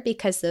butter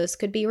because those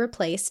could be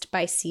replaced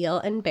by seal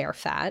and bear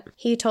fat.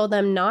 He told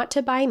them not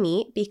to buy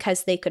meat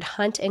because they could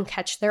hunt and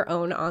catch their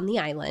own on the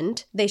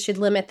island. They should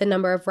limit the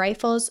number of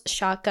rifles,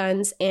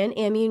 shotguns, and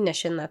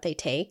ammunition that they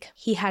take.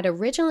 He had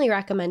originally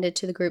recommended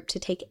to the group to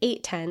take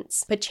 8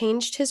 tents, but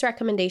changed his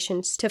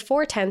recommendations to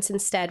 4 tents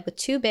instead, with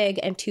 2 big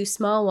and 2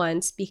 small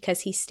ones,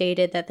 because he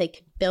stated that they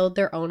could build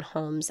their own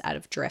homes out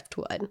of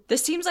driftwood.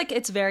 This seems like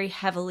it's very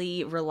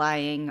heavily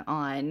relying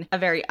on a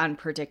very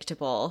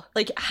unpredictable,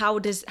 like how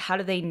do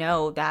they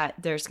know that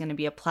there's going to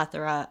be a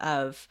plethora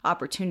of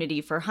opportunity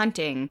for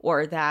hunting,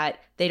 or that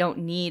they don't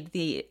need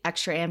the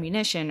extra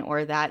ammunition,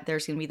 or that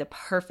there's going to be the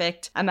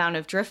perfect amount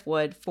of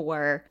driftwood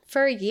for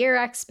a year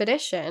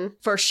expedition,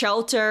 for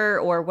shelter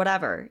or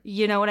whatever.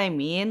 You know what I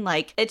mean?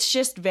 Like, it's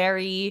just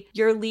very,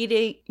 you're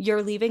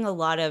leaving a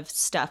lot of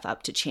stuff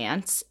up to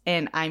chance,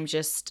 and I'm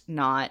just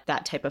not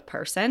that type of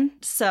person.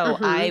 So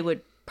I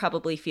would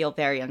probably feel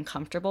very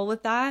uncomfortable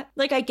with that.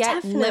 Like, I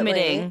get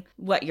limiting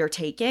what you're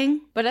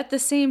taking, but at the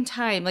same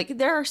time, like,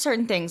 there are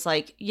certain things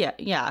like,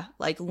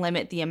 like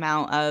limit the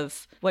amount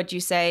of, what'd you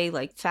say,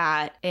 like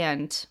fat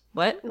and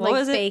what like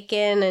was it?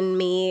 Bacon and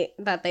meat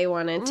that they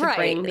wanted to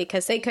bring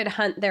because they could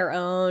hunt their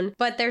own.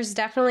 But there's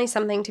definitely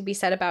something to be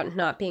said about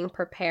not being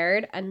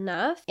prepared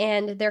enough.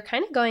 And they're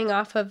kind of going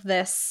off of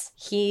this.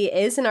 He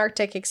is an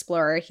Arctic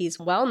explorer.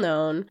 He's well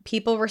known.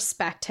 People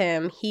respect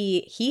him.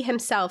 He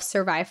himself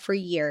survived for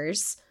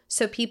years.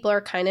 So people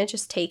are kind of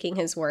just taking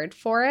his word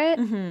for it.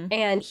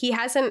 And he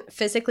hasn't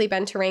physically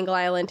been to Wrangel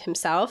Island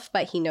himself,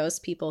 but he knows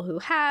people who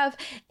have.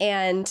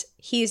 And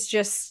he's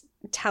just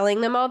telling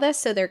them all this,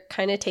 so they're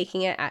kind of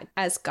taking it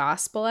as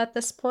gospel at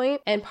this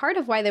point. And part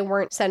of why they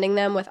weren't sending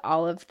them with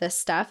all of this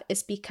stuff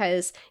is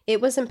because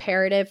it was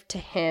imperative to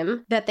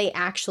him that they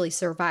actually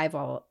survive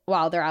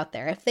while they're out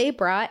there. If they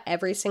brought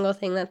every single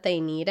thing that they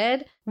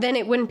needed, then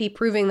it wouldn't be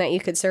proving that you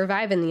could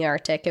survive in the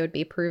Arctic. It would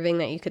be proving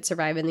that you could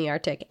survive in the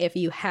Arctic if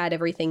you had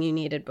everything you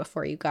needed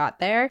before you got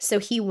there. So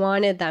he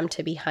wanted them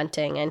to be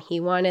hunting, and he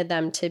wanted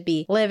them to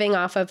be living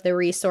off of the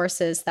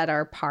resources that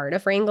are part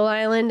of Wrangel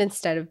Island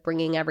instead of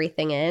bringing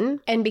everything in.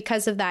 And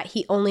because of that,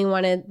 he only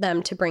wanted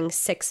them to bring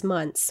 6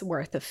 months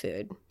worth of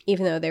food,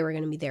 even though they were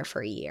going to be there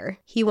for a year.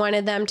 He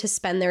wanted them to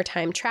spend their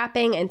time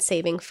trapping and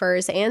saving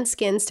furs and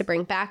skins to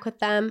bring back with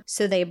them.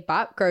 So they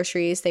bought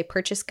groceries, they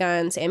purchased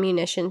guns,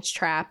 ammunition,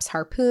 traps,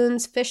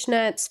 harpoons, fish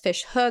nets,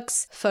 fish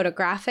hooks,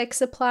 photographic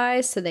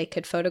supplies so they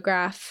could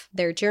photograph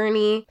their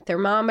journey,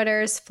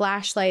 thermometers,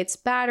 flashlights,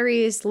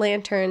 batteries,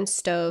 lanterns,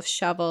 stoves,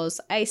 shovels,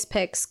 ice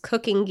picks,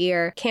 cooking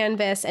gear,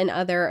 canvas, and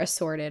other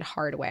assorted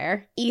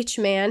hardware. Each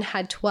man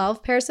had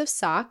 12 pairs of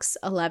socks,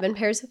 11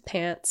 pairs of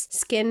pants,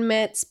 skin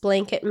mitts,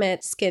 blanket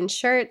mitts, skin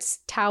shirts,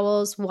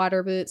 towels,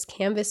 water boots,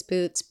 canvas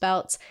boots,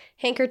 belts,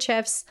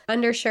 handkerchiefs,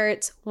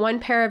 undershirts, 1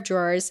 pair of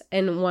drawers,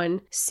 and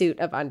 1 suit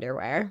of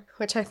underwear,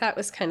 which I thought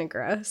was kind of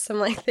gross. I'm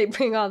like, they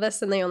bring all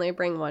this and they only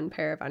bring 1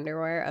 pair of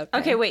underwear.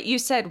 Okay, wait, you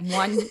said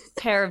 1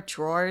 pair of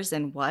drawers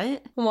and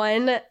what?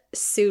 1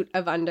 suit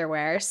of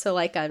underwear, so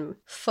like a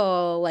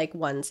full like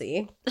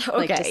onesie. Okay,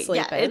 like to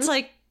sleep in. It's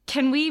like,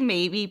 can we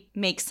maybe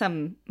make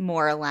some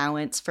more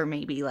allowance for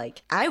maybe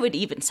like, I would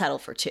even settle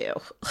for 2,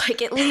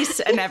 like at least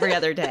an every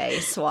other day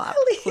swap,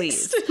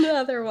 please.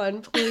 Another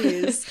one,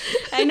 please.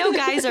 I know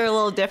guys are a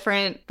little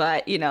different,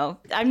 but you know,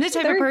 I'm the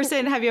type of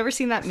person, have you ever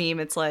seen that meme?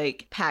 It's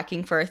like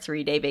packing for a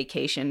 3-day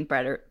vacation,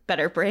 better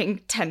bring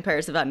 10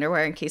 pairs of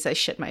underwear in case I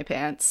shit my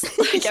pants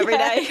like every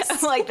day.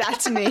 I'm like,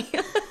 that's me.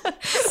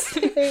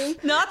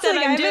 Not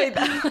that I'm doing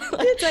that.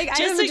 It's like,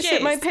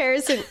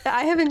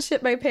 I haven't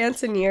shit my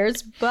pants in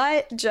years,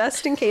 but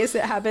just in case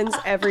it happens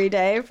every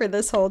day for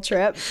this whole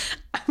trip,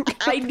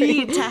 I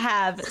need to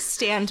have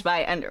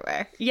standby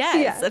underwear.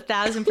 Yes,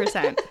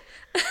 1,000%.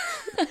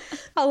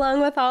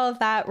 Along with all of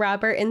that,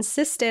 Robert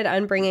insisted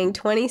on bringing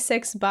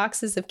 26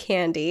 boxes of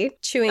candy,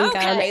 chewing gum.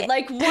 Okay,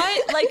 like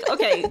what? Like,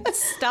 okay,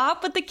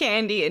 stop with the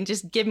candy and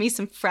just give me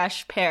some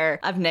fresh pair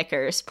of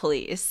knickers,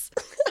 please.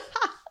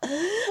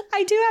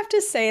 I do have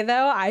to say,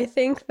 though, I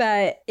think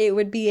that it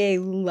would be a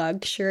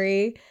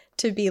luxury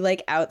to be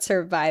like out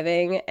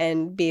surviving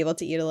and be able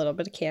to eat a little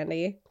bit of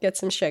candy, get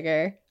some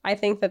sugar. I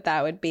think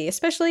that would be,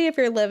 especially if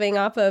you're living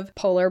off of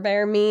polar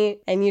bear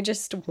meat and you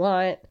just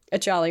want a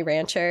Jolly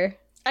Rancher.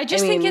 I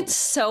think it's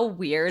so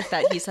weird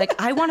that he's like,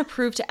 I want to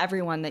prove to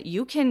everyone that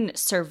you can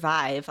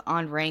survive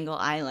on Wrangel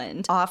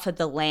Island off of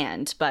the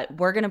land, but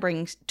we're going to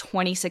bring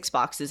 26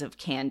 boxes of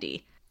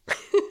candy.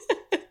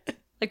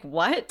 Like,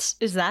 what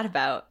is that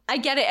about? I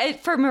get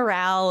it for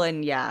morale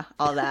and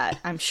all that,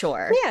 I'm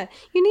sure. Yeah,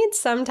 you need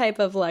some type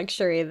of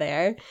luxury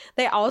there.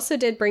 They also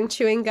did bring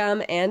chewing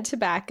gum and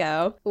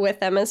tobacco with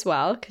them as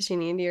well, because you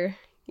need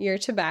your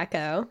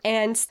tobacco.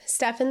 And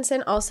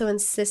Stephenson also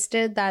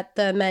insisted that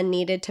the men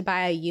needed to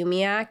buy a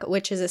Umiak,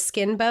 which is a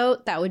skin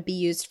boat that would be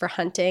used for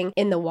hunting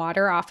in the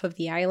water off of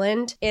the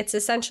island. It's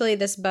essentially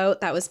this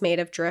boat that was made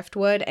of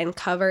driftwood and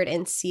covered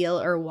in seal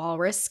or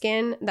walrus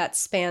skin that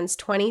spans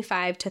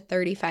 25 to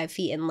 35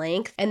 feet in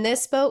length. And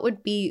this boat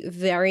would be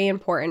very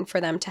important for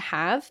them to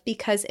have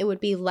because it would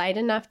be light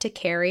enough to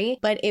carry,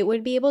 but it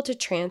would be able to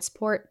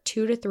transport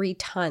 2 to 3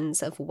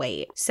 tons of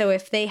weight. So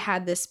if they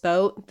had this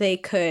boat, they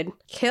could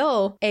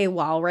kill a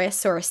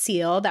walrus or a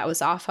seal that was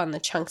off on the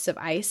chunks of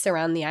ice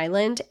around the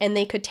island, and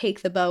they could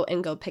take the boat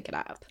and go pick it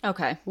up.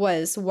 Okay.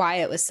 Was why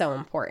it was so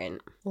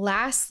important.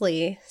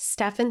 Lastly,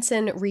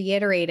 Stephenson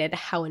reiterated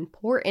how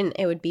important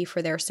it would be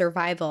for their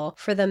survival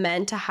for the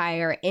men to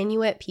hire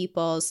Inuit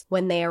peoples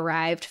when they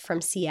arrived from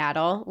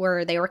Seattle,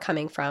 where they were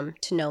coming from,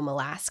 to Nome,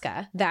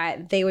 Alaska.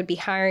 That they would be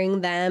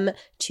hiring them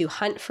to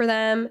hunt for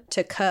them,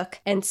 to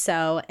cook and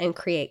sew and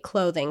create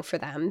clothing for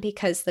them,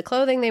 because the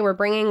clothing they were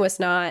bringing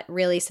was not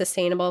really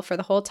sustainable for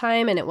the whole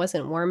time and it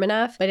wasn't warm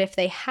enough. But if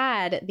they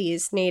had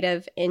these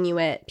native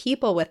Inuit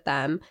people with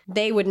them,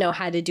 they would know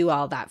how to do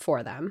all that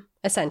for them,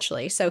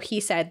 essentially. So he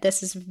said,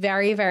 this is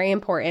very, very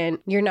important.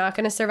 You're not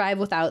going to survive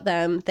without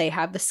them. They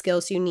have the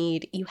skills you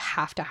need. You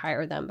have to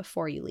hire them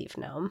before you leave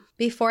Nome.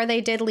 Before they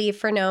did leave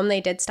for Nome,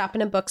 they did stop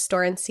in a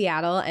bookstore in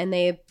Seattle and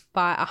they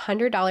bought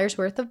 $100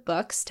 worth of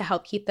books to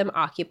help keep them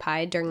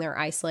occupied during their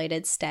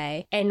isolated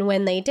stay. And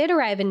when they did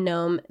arrive in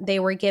Nome, they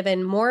were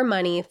given more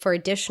money for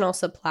additional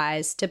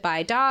supplies to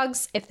buy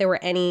dogs if there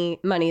were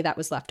any money that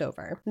was left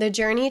over. The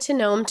journey to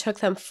Nome took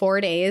them 4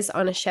 days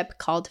on a ship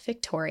called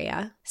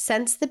Victoria.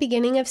 Since the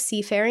beginning of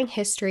seafaring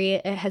history,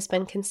 it has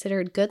been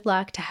considered good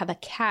luck to have a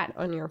cat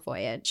on your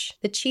voyage.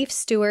 The chief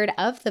steward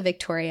of the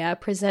Victoria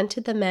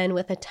presented the men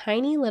with a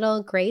tiny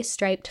little gray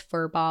striped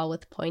fur ball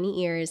with pointy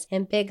ears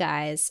and big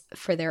eyes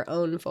for their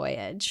own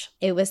voyage.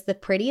 It was the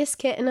prettiest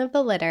kitten of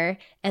the litter,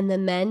 and the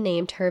men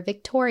named her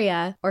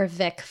Victoria, or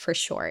Vic for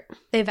short.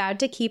 They vowed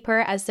to keep her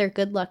as their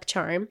good luck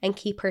charm and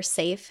keep her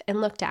safe and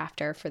looked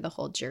after for the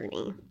whole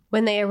journey.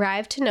 When they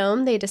arrived to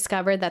Nome, they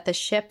discovered that the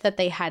ship that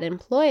they had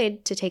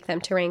employed to take them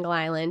to Wrangel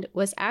Island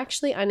was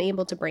actually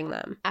unable to bring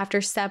them.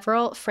 After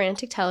several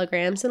frantic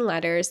telegrams and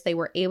letters, they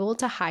were able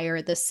to hire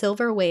the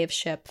Silver Wave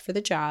ship for the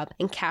job,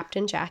 and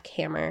Captain Jack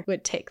Hammer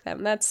would take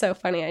them. That's so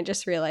funny. I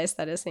just realized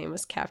that his name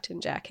was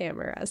Captain Jack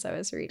Hammer as I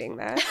was reading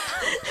that. When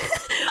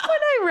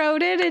I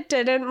wrote it, it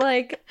didn't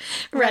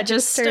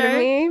register to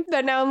me.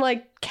 But now I'm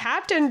like,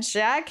 Captain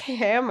Jack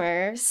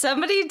Hammer.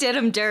 Somebody did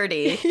him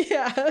dirty.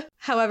 Yeah.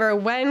 However,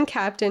 when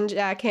Captain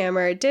Jack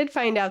Hammer did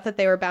find out that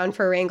they were bound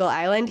for Wrangel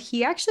Island,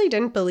 he actually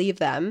didn't believe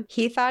them.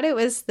 He thought it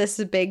was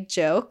this big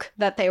joke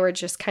that they were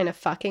just kind of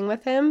fucking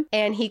with him.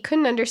 And he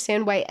couldn't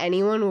understand why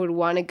anyone would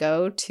want to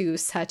go to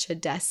such a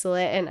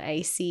desolate and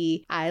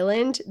icy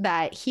island,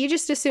 that he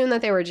just assumed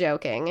that they were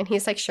joking. And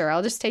he's like, sure,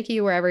 I'll just take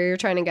you wherever you're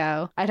trying to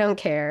go. I don't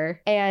care.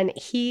 And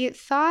he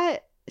thought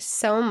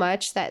so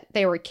much that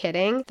they were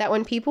kidding that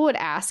when people would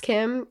ask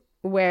him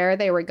where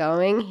they were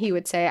going, he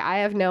would say, I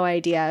have no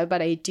idea,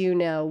 but I do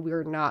know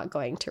we're not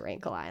going to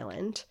Wrangel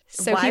Island.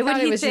 So Why he would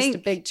thought he it was think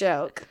just a big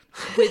joke.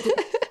 With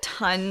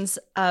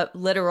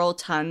literal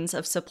tons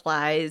of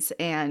supplies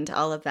and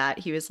all of that,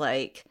 he was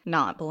like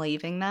not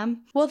believing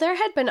them. Well, there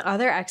had been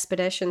other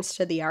expeditions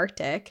to the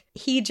Arctic.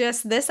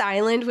 This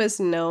island was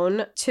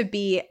known to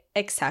be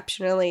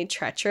exceptionally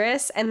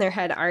treacherous, and there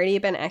had already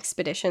been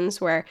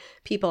expeditions where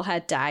people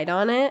had died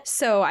on it.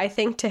 So I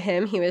think to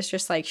him, he was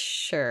just like,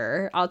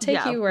 sure, I'll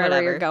take you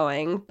wherever you're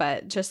going,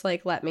 but just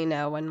let me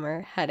know when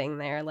we're heading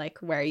there,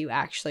 where you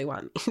actually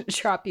want me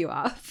to drop you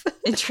off.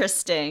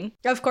 Interesting.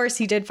 Of course,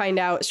 he did find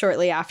out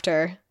shortly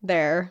after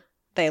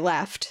they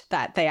left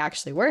that they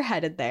actually were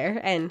headed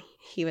there, and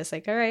he was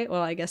like, all right,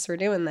 well, I guess we're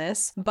doing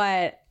this.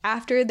 But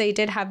after they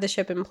did have the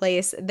ship in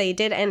place, they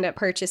did end up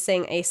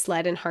purchasing a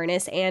sled and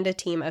harness and a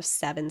team of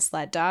 7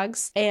 sled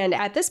dogs. And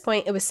at this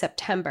point, it was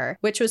September,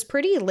 which was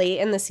pretty late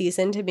in the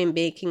season to be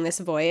making this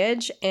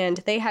voyage. And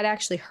they had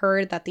actually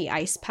heard that the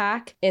ice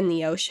pack in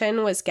the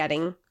ocean was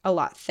getting a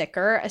lot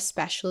thicker,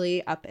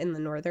 especially up in the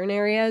northern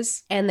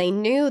areas. And they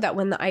knew that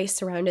when the ice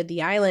surrounded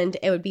the island,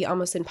 it would be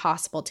almost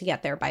impossible to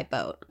get there by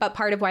boat. But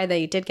part of why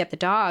they did get the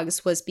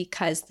dogs was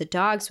because the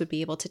dogs would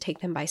be able to take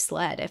them by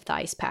sled if the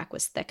ice pack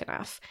was thick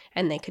enough,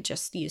 and they could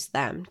just use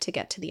them to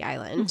get to the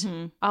island.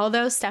 Mm-hmm.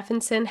 Although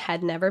Stephenson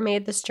had never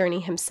made this journey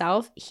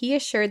himself, he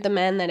assured the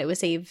men that it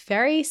was a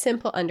very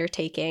simple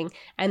undertaking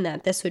and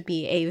that this would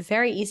be a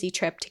very easy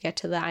trip to get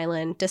to the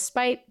island,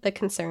 despite the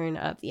concern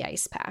of the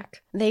ice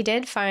pack. They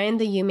did find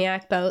the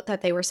Umiak boat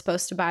that they were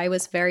supposed to buy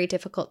was very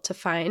difficult to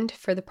find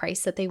for the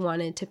price that they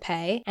wanted to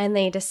pay, and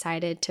they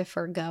decided to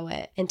forgo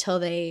it until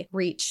they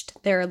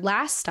reached their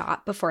last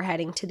stop before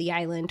heading to the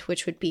island,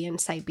 which would be in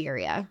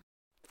Siberia.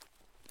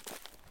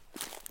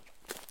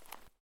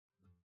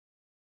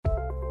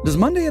 Does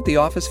Monday at the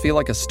office feel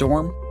like a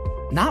storm?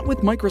 Not with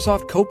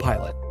Microsoft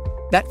Copilot.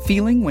 That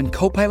feeling when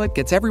Copilot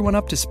gets everyone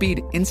up to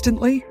speed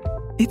instantly?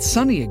 It's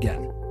sunny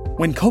again.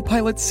 When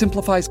Copilot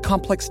simplifies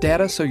complex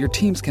data so your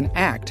teams can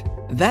act,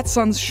 that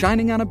sun's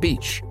shining on a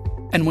beach.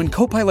 And when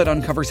Copilot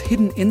uncovers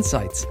hidden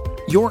insights,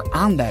 you're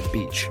on that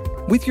beach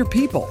with your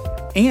people,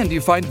 and you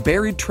find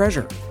buried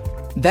treasure.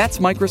 That's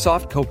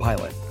Microsoft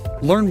Copilot.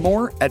 Learn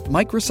more at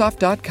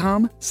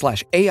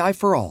Microsoft.com/AI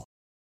for all.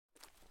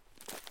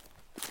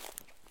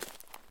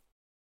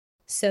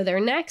 So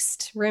their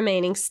next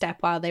remaining step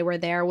while they were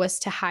there was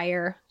to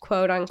hire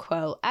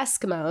quote-unquote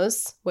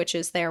Eskimos, which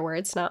is their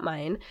words, not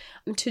mine,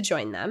 to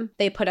join them.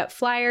 They put up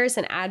flyers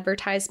and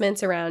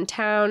advertisements around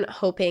town,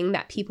 hoping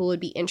that people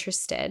would be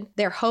interested.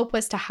 Their hope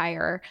was to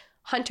hire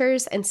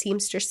hunters and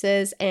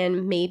seamstresses,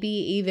 and maybe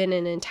even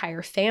an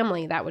entire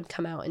family that would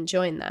come out and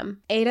join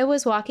them. Ada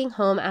was walking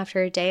home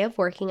after a day of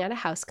working at a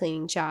house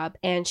cleaning job,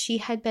 and she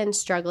had been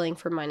struggling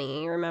for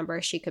money.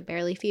 Remember, she could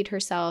barely feed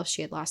herself.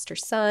 She had lost her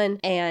son,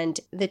 and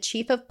the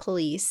chief of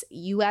police,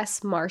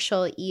 U.S.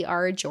 Marshal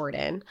E.R.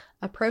 Jordan,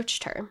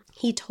 approached her.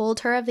 He told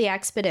her of the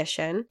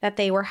expedition, that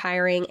they were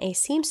hiring a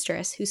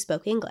seamstress who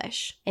spoke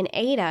English, and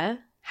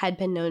Ada had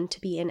been known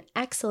to be an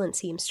excellent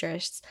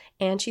seamstress,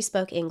 and she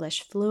spoke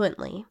English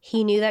fluently.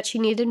 He knew that she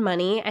needed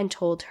money and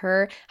told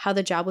her how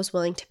the job was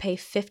willing to pay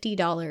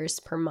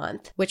 $50 per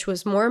month, which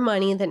was more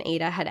money than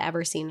Ada had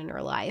ever seen in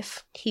her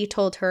life. He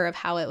told her of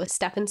how it was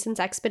Stephenson's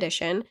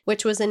expedition,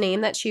 which was a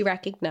name that she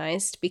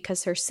recognized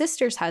because her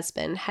sister's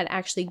husband had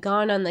actually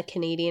gone on the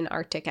Canadian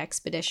Arctic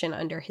expedition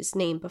under his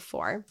name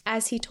before.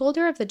 As he told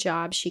her of the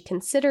job, she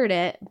considered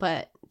it,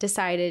 but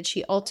decided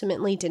she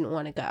ultimately didn't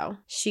want to go.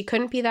 She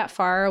couldn't be that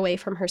far away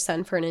from her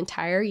son for an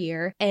entire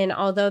year, and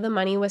although the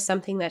money was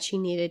something that she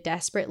needed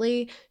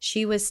desperately,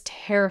 she was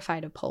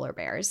terrified of polar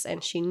bears,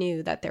 and she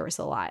knew that there was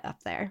a lot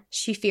up there.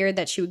 She feared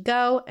that she would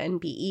go and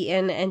be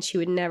eaten, and she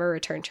would never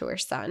return to her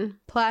son.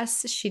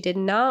 Plus, she did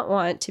not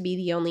want to be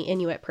the only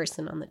Inuit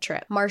person on the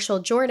trip. Marshall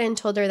Jordan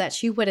told her that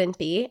she wouldn't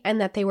be, and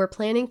that they were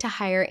planning to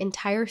hire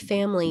entire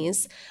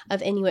families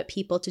of Inuit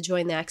people to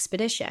join the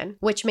expedition,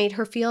 which made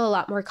her feel a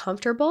lot more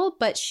comfortable,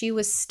 but she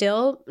was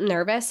still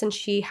nervous and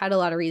she had a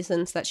lot of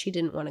reasons that she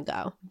didn't want to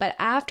go. But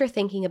after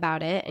thinking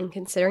about it and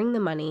considering the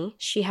money,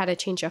 she had a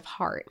change of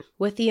heart.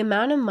 With the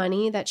amount of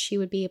money that she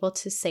would be able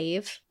to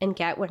save and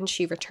get when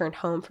she returned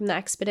home from the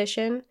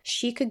expedition,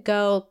 she could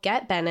go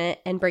get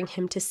Bennett and bring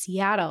him to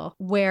Seattle,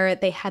 where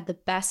they had the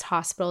best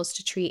hospitals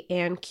to treat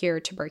and cure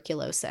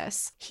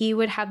tuberculosis. He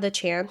would have the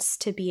chance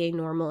to be a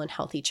normal and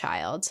healthy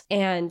child.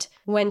 And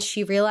when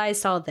she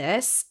realized all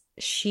this,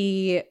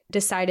 she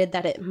decided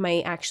that it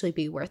might actually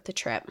be worth the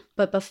trip.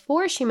 But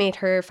before she made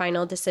her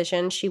final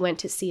decision, she went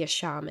to see a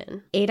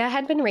shaman. Ada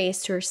had been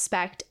raised to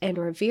respect and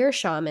revere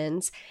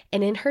shamans,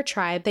 and in her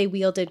tribe, they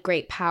wielded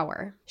great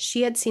power.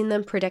 She had seen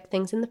them predict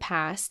things in the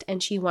past,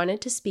 and she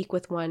wanted to speak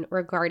with one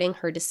regarding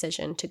her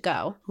decision to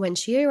go. When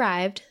she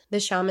arrived, the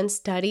shaman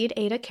studied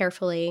Ada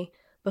carefully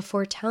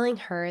before telling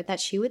her that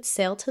she would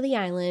sail to the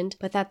island,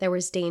 but that there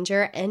was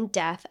danger and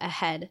death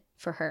ahead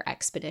for her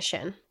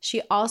expedition.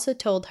 She also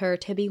told her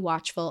to be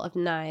watchful of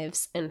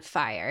knives and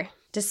fire.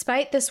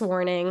 Despite this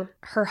warning,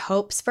 her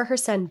hopes for her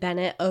son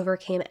Bennett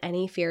overcame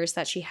any fears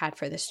that she had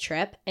for this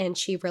trip, and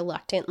she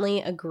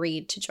reluctantly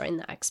agreed to join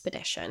the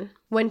expedition.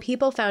 When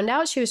people found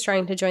out she was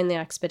trying to join the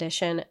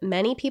expedition,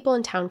 many people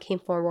in town came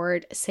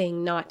forward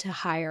saying not to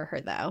hire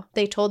her, though.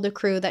 They told the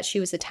crew that she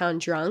was a town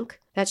drunk,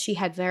 that she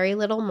had very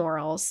little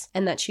morals,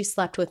 and that she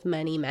slept with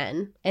many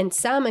men. And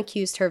some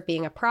accused her of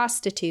being a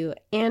prostitute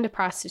and a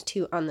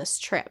prostitute on this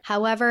trip.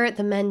 However,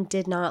 the men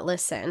did not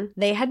listen.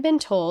 They had been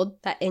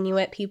told that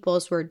Inuit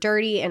peoples were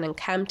dirty and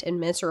unkempt and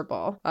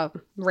miserable, a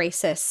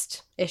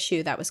racist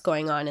issue that was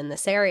going on in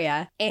this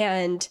area.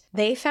 And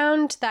they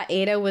found that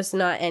Ada was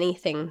not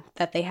anything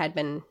that they had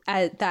been,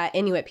 that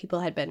Inuit people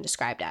had been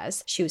described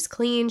as. She was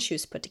clean, she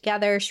was put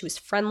together, she was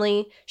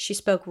friendly, she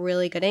spoke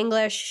really good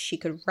English, she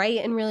could write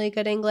in really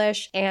good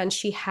English, and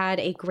she had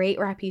a great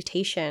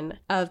reputation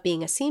of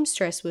being a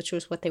seamstress, which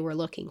was what they were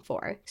looking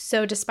for.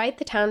 So despite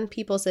the town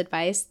people's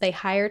advice, they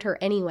hired her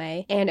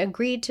anyway and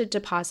agreed to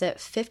deposit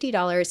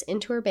 $50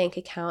 into her bank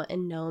account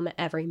in Nome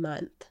every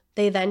month.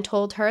 They then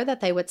told her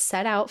that they would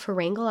set out for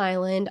Wrangel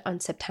Island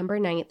on September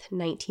 9th,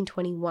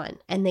 1921,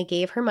 and they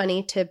gave her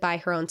money to buy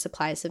her own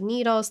supplies of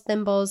needles,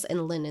 thimbles,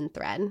 and linen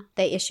thread.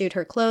 They issued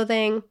her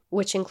clothing,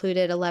 which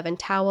included 11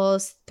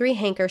 towels, 3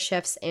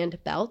 handkerchiefs, and a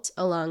belt,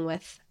 along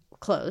with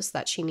clothes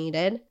that she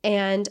needed.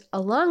 And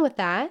along with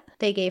that,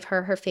 they gave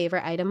her her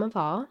favorite item of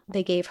all.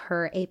 They gave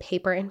her a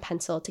paper and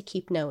pencil to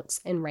keep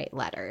notes and write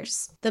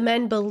letters. The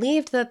men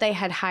believed that they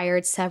had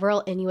hired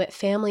several Inuit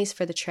families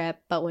for the trip,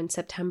 but when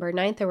September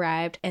 9th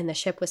arrived and the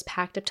ship was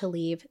packed up to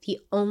leave, the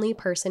only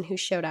person who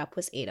showed up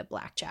was Ada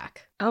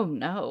Blackjack. Oh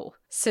no.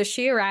 So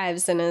she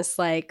arrives and is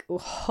like,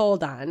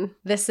 hold on,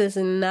 this is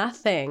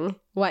nothing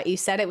what you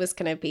said it was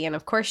going to be. And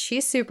of course,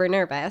 she's super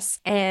nervous.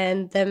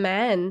 And the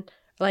men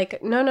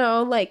like,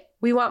 no, like,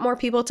 we want more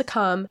people to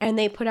come. And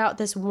they put out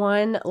this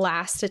one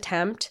last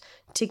attempt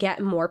to get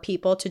more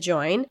people to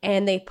join.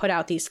 And they put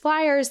out these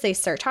flyers. They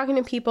start talking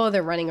to people.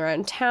 They're running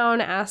around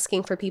town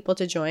asking for people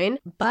to join.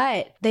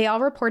 But they all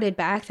reported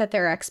back that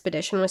their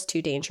expedition was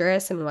too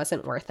dangerous and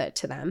wasn't worth it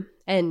to them.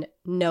 And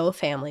no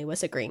family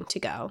was agreeing to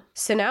go.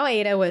 So now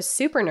Ada was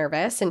super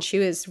nervous and she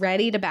was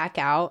ready to back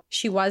out.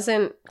 She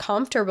wasn't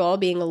comfortable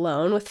being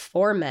alone with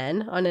 4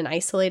 men on an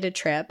isolated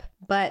trip.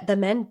 But the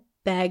men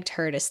begged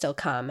her to still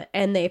come,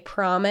 and they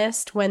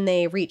promised when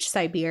they reached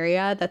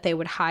Siberia that they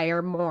would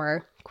hire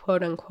more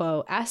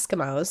quote-unquote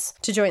Eskimos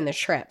to join the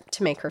trip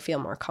to make her feel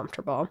more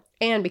comfortable,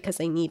 and because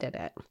they needed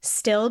it.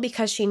 Still,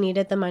 because she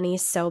needed the money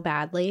so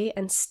badly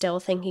and still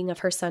thinking of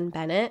her son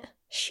Bennett,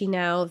 she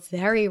now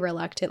very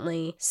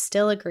reluctantly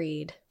still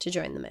agreed to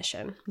join the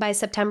mission. By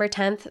September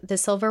 10th, the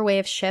Silver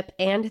Wave ship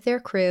and their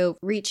crew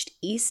reached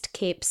East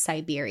Cape,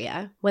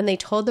 Siberia. When they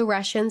told the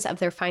Russians of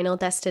their final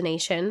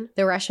destination,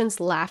 the Russians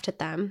laughed at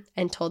them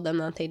and told them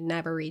that they'd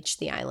never reach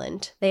the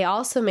island. They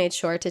also made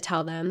sure to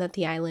tell them that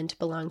the island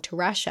belonged to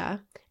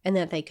Russia and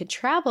that they could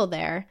travel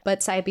there,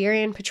 but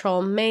Siberian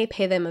Patrol may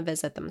pay them a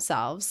visit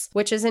themselves,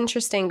 which is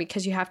interesting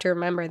because you have to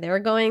remember they're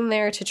going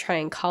there to try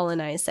and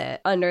colonize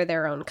it under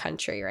their own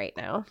country right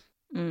now.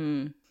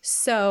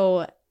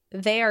 So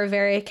they are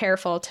very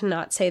careful to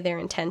not say their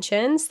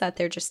intentions, that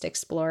they're just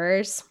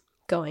explorers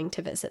going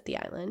to visit the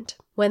island.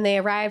 When they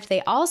arrived,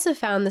 they also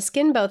found the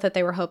skin boat that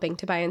they were hoping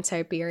to buy in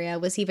Siberia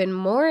was even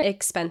more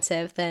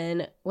expensive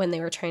than when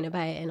they were trying to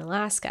buy it in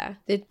Alaska.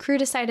 The crew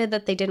decided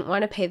that they didn't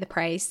want to pay the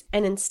price,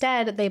 and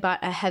instead they bought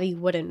a heavy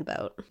wooden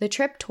boat. The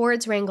trip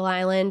towards Wrangel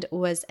Island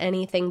was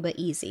anything but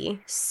easy.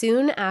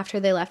 Soon after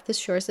they left the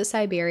shores of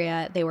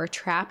Siberia, they were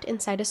trapped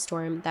inside a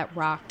storm that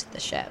rocked the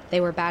ship.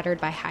 They were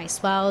battered by high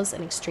swells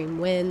and extreme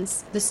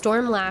winds. The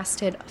storm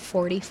lasted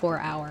 44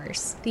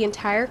 hours. The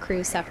entire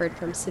crew suffered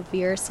from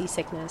severe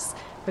seasickness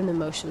from the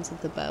motions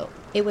of the boat.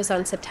 It was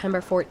on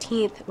September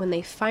 14th when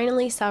they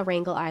finally saw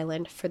Wrangel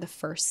Island for the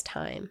first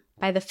time.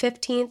 By the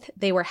 15th,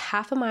 they were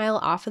half a mile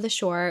off of the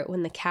shore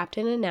when the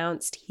captain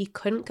announced he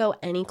couldn't go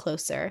any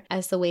closer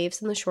as the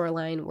waves on the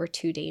shoreline were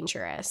too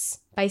dangerous.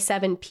 By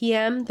 7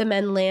 p.m., the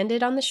men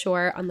landed on the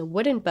shore on the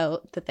wooden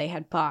boat that they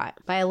had bought.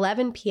 By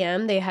 11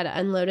 p.m., they had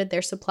unloaded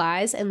their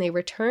supplies and they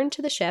returned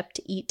to the ship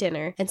to eat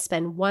dinner and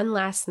spend one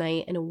last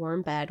night in a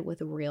warm bed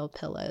with real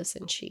pillows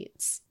and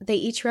sheets. They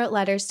each wrote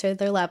letters to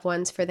their loved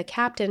ones for the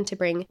captain to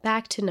bring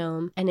back to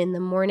Nome, and in the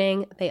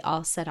morning, they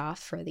all set off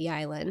for the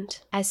island.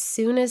 As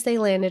soon as they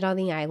landed on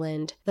the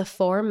island, the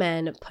 4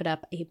 men put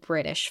up a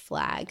British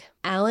flag.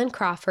 Alan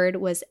Crawford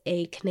was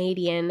a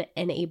Canadian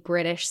and a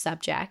British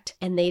subject,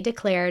 and they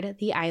declared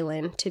the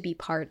island to be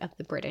part of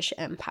the British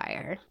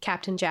Empire.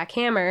 Captain Jack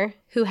Hammer,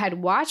 who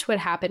had watched what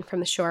happened from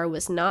the shore,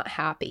 was not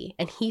happy,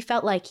 and he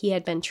felt like he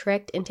had been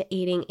tricked into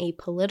aiding a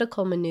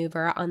political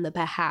maneuver on the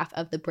behalf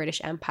of the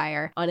British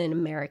Empire on an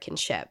American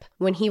ship.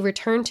 When he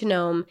returned to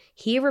Nome,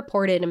 he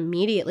reported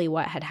immediately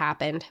what had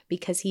happened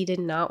because he did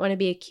not want to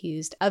be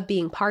accused of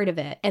being part of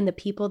it, and the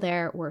people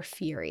there were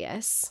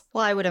furious.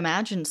 Well, I would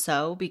imagine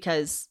so,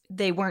 because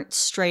they weren't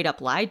straight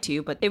up lied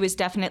to, but it was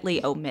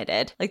definitely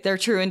omitted. Like, their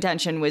true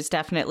intention was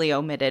definitely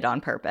omitted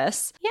on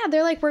purpose. Yeah,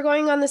 they're like, we're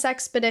going on this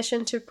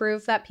expedition to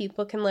prove that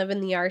people can live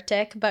in the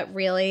Arctic, but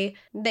really,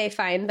 they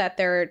find that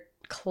they're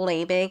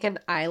claiming an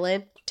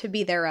island to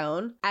be their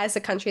own as a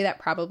country that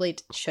probably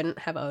shouldn't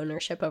have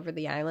ownership over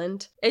the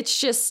island.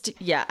 It's just,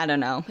 yeah, I don't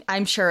know.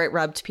 I'm sure it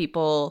rubbed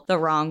people the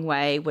wrong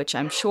way, which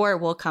I'm sure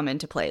will come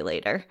into play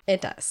later.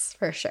 It does,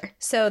 for sure.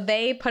 So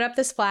they put up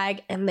this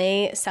flag and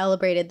they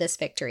celebrated this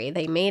victory.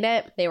 They made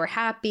it. They were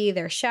happy.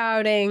 They're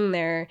shouting.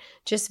 They're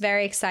just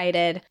very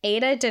excited.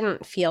 Ada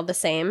didn't feel the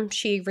same.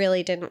 She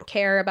really didn't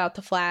care about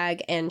the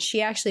flag, and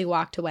she actually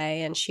walked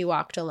away and she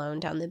walked alone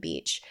down the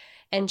beach.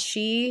 And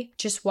she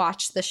just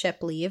watched the ship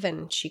leave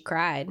and she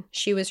cried.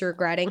 She was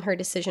regretting her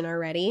decision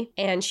already,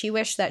 and she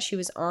wished that she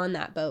was on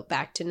that boat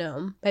back to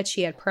Nome. But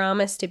she had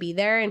promised to be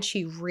there and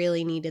she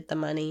really needed the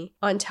money.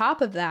 On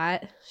top of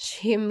that,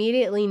 she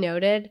immediately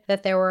noted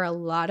that there were a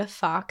lot of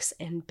fox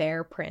and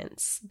bear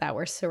prints that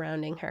were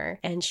surrounding her,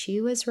 and she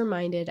was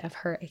reminded of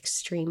her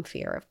extreme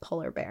fear of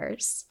polar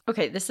bears.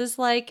 Okay, this is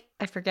like,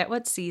 I forget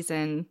what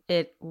season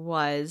it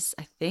was.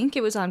 I think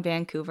it was on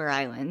Vancouver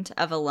Island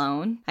of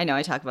Alone. I know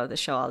I talk about this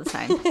show all the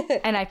time.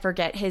 And I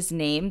forget his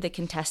name, the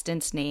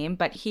contestant's name,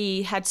 but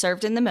he had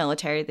served in the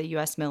military, the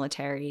U.S.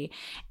 military,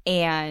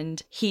 and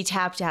he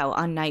tapped out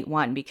on night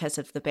 1 because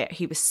of the bear.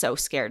 He was so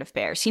scared of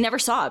bears. He never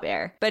saw a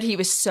bear, but he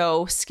was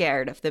so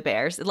scared of the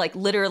bears. Like,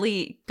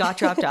 literally got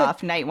dropped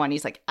off night 1.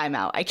 He's like, I'm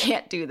out. I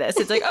can't do this.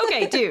 It's like,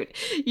 okay, dude,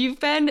 you've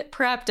been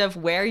prepped of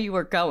where you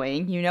were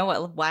going. You know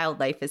what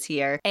wildlife is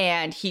here.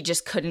 And he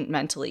just couldn't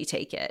mentally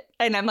take it.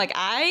 And I'm like,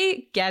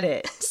 I get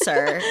it,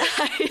 sir.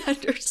 I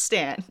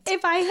understand.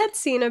 If I had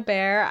seen a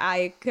bear,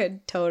 I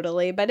could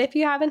totally. But if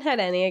you haven't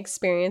had any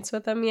experience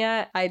with them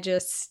yet, I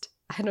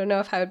don't know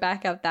if I would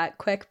back out that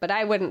quick, but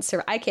I wouldn't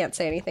survive. I can't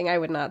say anything. I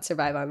would not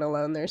survive on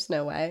Alone. There's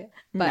no way.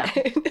 But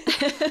no.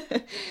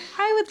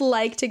 I would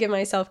like to give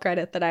myself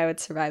credit that I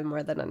would survive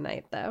more than a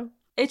night, though.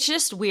 It's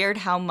just weird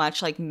how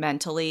much, like,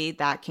 mentally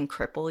that can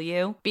cripple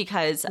you,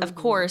 because of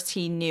course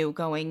he knew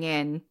going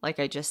in, like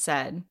I just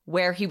said,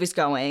 where he was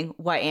going,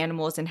 what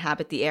animals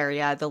inhabit the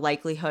area, the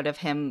likelihood of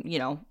him, you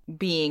know,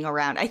 being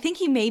around. I think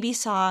he maybe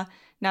saw,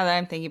 now that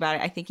I'm thinking about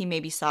it, I think he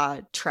maybe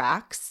saw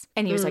tracks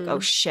and he was like, oh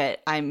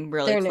shit, I'm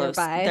really close.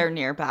 They're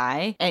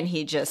nearby. And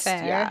he just,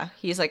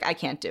 he's like, I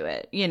can't do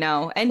it, you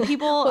know? And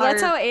people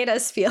that's how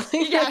Ada's feeling.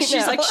 Yeah,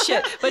 she's like,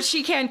 shit. But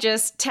she can't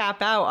just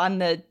tap out on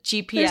the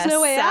GPS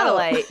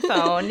satellite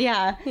phone.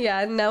 Yeah.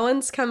 Yeah, no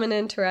one's coming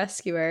in to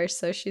rescue her,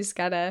 so she's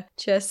gotta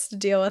just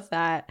deal with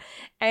that.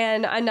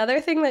 And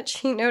another thing that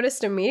she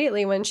noticed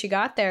immediately when she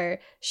got there,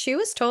 she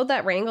was told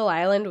that Wrangel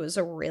Island was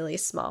a really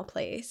small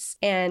place.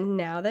 And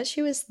now that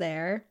she was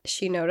there,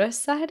 she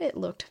noticed that it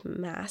looked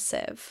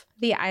massive.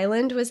 The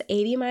island was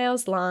 80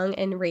 miles long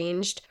and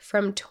ranged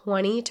from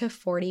 20 to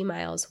 40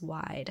 miles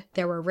wide.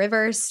 There were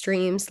rivers,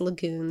 streams,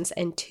 lagoons,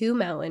 and 2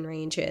 mountain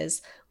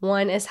ranges,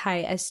 one as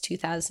high as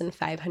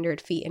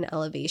 2,500 feet in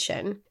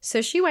elevation.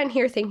 So she went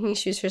here thinking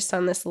she was just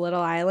on this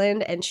little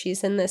island, and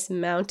she's in this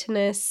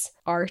mountainous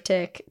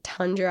Arctic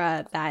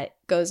tundra that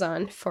goes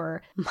on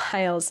for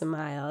miles and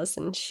miles,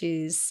 and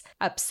she's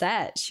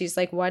upset. She's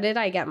like, what did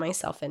I get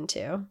myself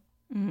into?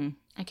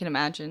 I can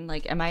imagine.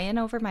 Like, am I in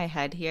over my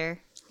head here?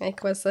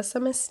 Like, was this a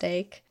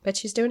mistake? But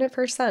she's doing it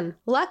for her son.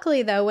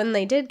 Luckily, though, when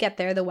they did get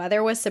there, the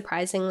weather was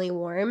surprisingly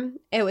warm.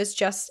 It was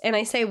just, and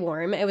I say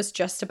warm, it was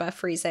just above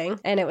freezing,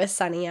 and it was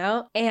sunny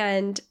out.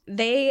 And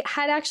they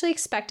had actually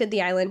expected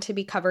the island to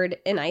be covered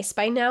in ice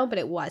by now, but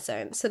it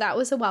wasn't. So that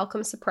was a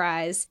welcome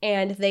surprise.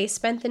 And they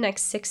spent the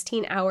next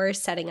 16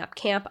 hours setting up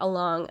camp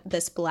along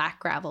this black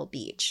gravel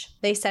beach.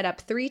 They set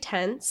up 3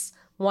 tents,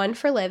 1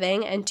 for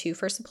living and 2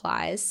 for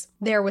supplies.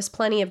 There was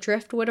plenty of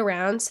driftwood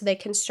around, so they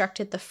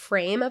constructed the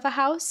frame of a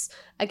house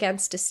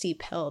against a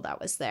steep hill that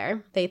was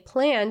there. They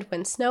planned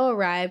when snow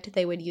arrived,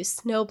 they would use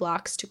snow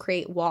blocks to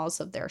create walls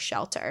of their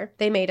shelter.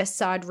 They made a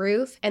sod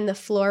roof, and the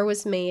floor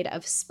was made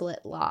of split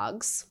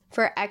logs.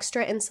 For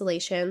extra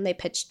insulation, they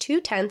pitched 2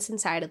 tents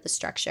inside of the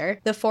structure.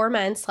 The 4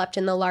 men slept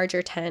in the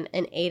larger tent,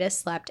 and Ada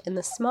slept in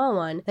the small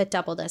one that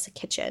doubled as a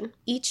kitchen.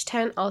 Each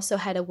tent also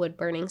had a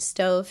wood-burning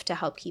stove to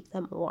help keep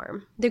them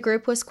warm. The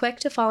group was quick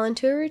to fall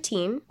into a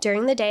routine.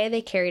 During the day,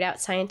 they carried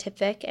out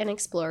scientific and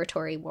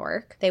exploratory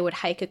work. They would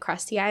hike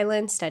across the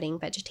island, studying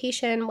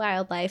vegetation,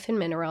 wildlife, and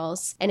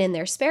minerals. And in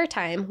their spare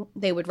time,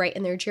 they would write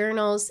in their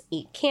journals,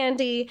 eat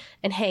candy,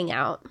 and hang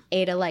out.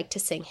 Ada liked to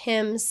sing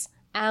hymns.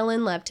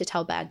 Alan loved to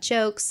tell bad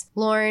jokes.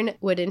 Lauren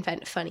would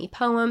invent funny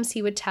poems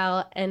he would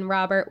tell, and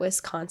Robert was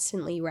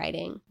constantly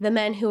writing. The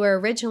men who were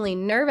originally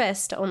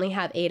nervous to only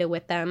have Ada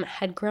with them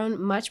had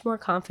grown much more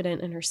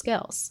confident in her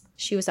skills.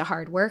 She was a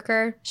hard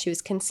worker. She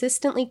was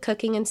consistently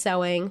cooking and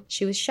sewing.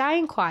 She was shy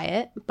and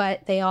quiet,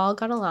 but they all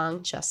got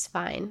along just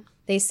fine.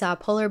 They saw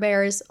polar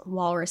bears,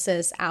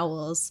 walruses,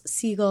 owls,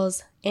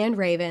 seagulls, and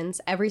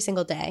ravens every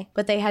single day,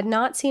 but they had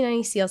not seen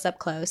any seals up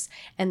close,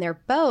 and their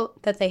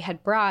boat that they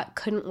had brought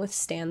couldn't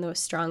withstand those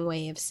strong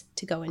waves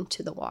to go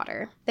into the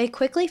water. They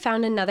quickly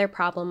found another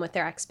problem with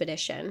their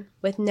expedition.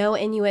 With no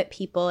Inuit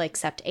people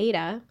except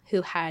Ada,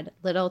 who had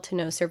little to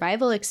no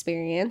survival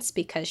experience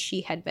because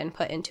she had been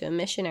put into a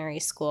missionary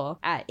school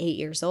at 8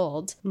 years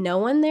old, no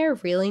one there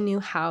really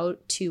knew how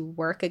to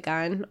work a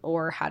gun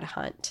or how to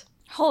hunt.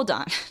 Hold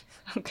on.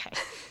 Okay.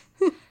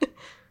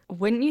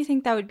 Wouldn't you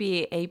think that would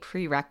be a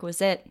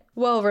prerequisite?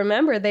 Well,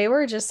 remember, they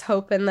were just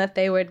hoping that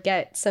they would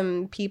get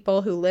some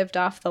people who lived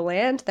off the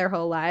land their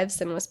whole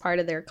lives and was part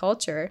of their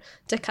culture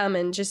to come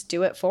and just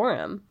do it for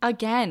them.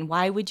 Again,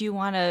 why would you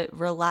want to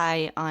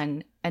rely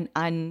on an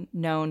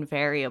unknown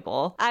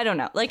variable? I don't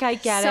know. Like, I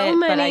get it,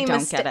 but I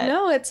don't get it.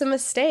 No, it's a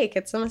mistake.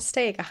 It's a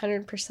mistake,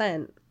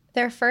 100%.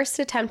 Their first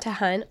attempt to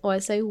hunt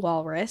was a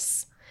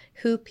walrus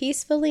who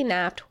peacefully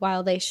napped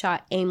while they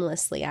shot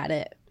aimlessly at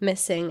it,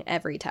 missing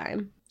every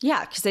time.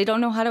 Yeah, because they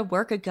don't know how to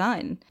work a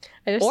gun.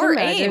 Or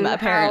aim,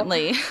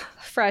 apparently.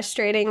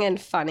 Frustrating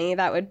and funny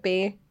that would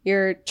be.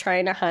 You're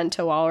trying to hunt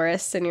a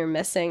walrus and you're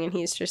missing, and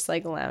he's just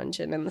like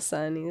lounging in the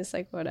sun. He's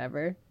like,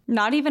 whatever.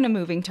 Not even a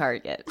moving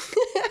target.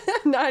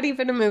 Not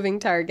even a moving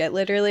target,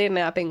 literally a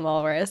napping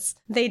walrus.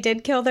 They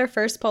did kill their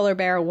first polar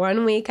bear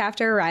 1 week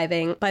after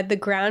arriving, but the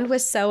ground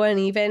was so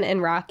uneven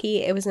and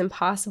rocky, it was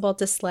impossible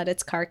to sled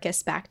its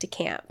carcass back to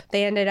camp.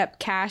 They ended up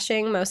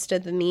caching most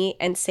of the meat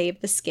and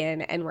saved the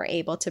skin and were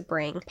able to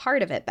bring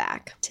part of it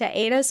back. To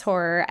Ada's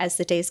horror, as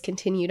the days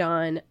continued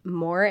on,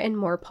 more and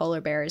more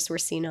polar bears were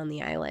seen on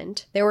the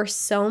island. There were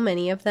so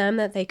many of them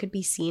that they could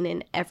be seen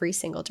in every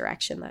single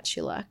direction that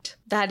she looked.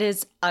 That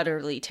is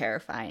utterly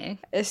terrifying.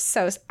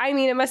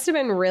 It must have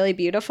been really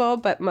beautiful,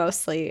 but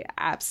mostly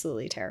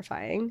absolutely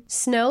terrifying.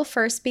 Snow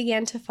first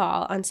began to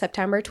fall on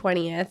September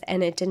 20th,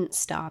 and it didn't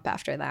stop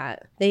after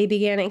that. They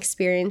began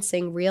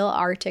experiencing real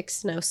Arctic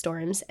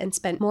snowstorms and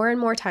spent more and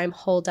more time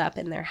holed up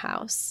in their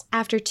house.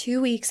 After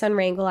 2 weeks on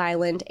Wrangel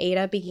Island,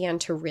 Ada began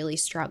to really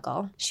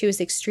struggle. She was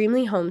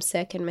extremely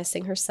homesick and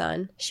missing her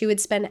son. She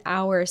would spend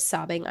hours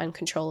sobbing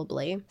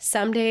uncontrollably.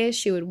 Some days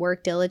she would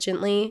work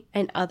diligently,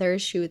 and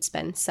others she would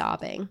spend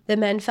sobbing. The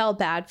men felt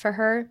bad for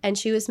her, and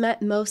she was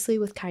met mostly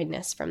with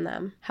kindness from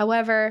them.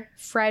 However,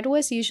 Fred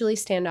was usually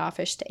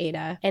standoffish to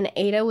Ada, and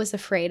Ada was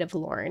afraid of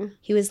Lauren.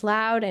 He was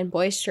loud and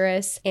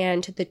boisterous,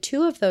 and the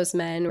two of those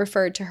men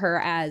referred to her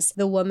as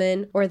the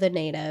woman or the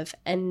native,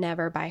 and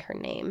never by her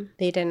name.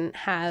 They didn't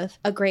have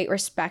a great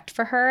respect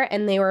for her,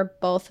 and they were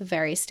both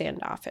very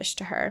standoffish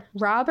to her.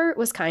 Robert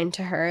was kind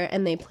to her,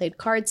 and they played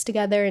cards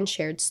together and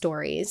shared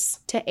stories.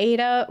 To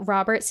Ada,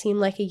 Robert seemed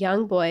like a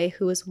young boy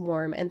who was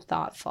warm and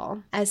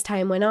thoughtful. As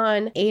time went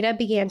on, Ada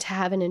began to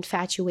have an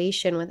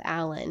infatuation with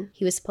Alan.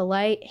 He was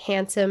polite,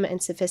 handsome,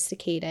 and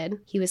sophisticated.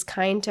 He was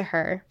kind to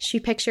her. She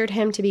pictured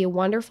him to be a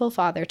wonderful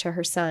father to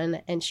her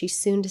son, and she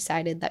soon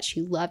decided that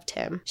she loved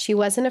him. She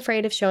wasn't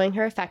afraid of showing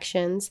her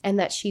affections, and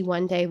that she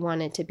one day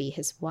wanted to be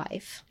his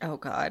wife. Oh,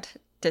 God.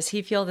 Does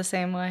he feel the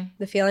same way?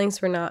 The feelings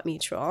were not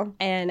mutual,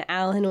 and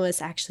Alan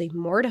was actually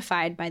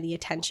mortified by the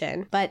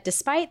attention. But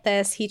despite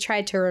this, he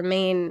tried to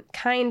remain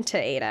kind to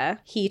Ada.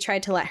 He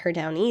tried to let her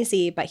down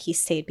easy, but he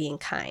stayed being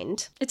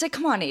kind. It's like,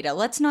 come on, Ada,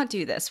 let's not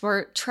do this.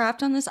 We're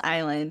trapped on this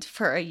island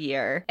for a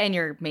year, and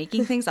you're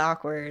making things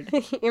awkward.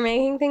 You're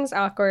making things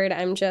awkward.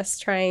 I'm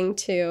just trying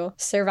to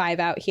survive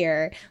out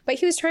here. But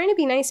he was trying to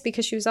be nice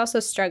because she was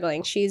also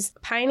struggling. She's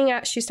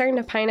starting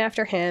to pine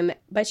after him,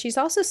 but she's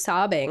also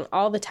sobbing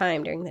all the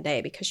time during the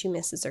day because she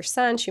misses her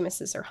son, she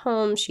misses her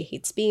home, she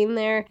hates being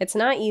there. It's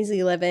not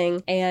easy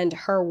living, and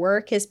her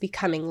work is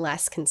becoming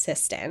less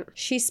consistent.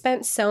 She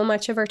spent so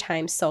much of her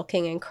time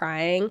sulking and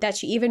crying that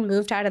she even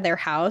moved out of their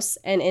house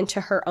and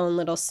into her own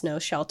little snow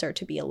shelter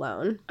to be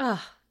alone. Ugh.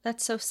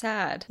 That's so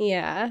sad.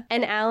 Yeah.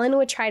 And Alan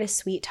would try to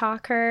sweet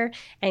talk her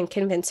and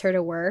convince her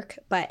to work,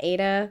 but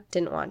Ada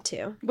didn't want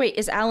to. Wait,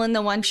 is Alan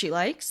the one she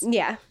likes?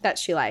 Yeah, that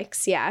she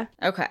likes. Yeah.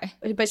 Okay.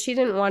 But she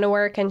didn't want to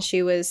work, and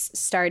she was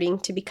starting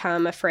to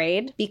become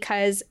afraid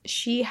because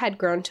she had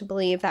grown to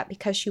believe that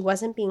because she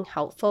wasn't being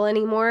helpful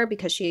anymore,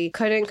 because she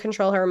couldn't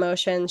control her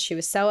emotions, she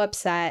was so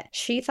upset.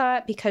 She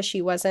thought because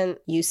she wasn't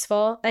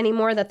useful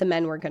anymore that the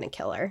men were going to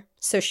kill her.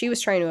 So she was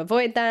trying to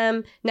avoid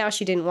them. Now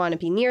she didn't want to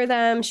be near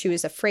them. She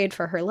was afraid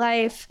for her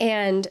life.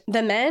 And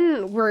the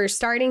men were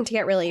starting to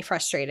get really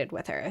frustrated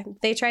with her.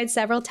 They tried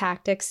several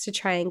tactics to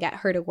try and get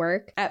her to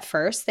work. At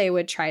first, they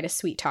would try to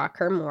sweet talk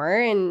her more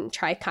and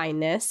try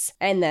kindness.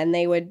 And then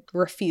they would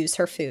refuse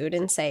her food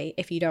and say,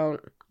 if you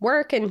don't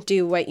work and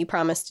do what you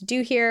promised to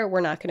do here, we're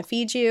not going to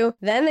feed you.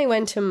 Then they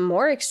went to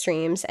more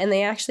extremes, and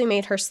they actually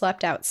made her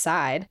sleep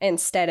outside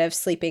instead of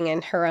sleeping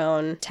in her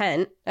own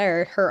tent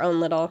or her own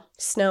little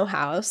snow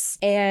house.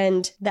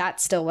 And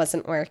that still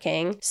wasn't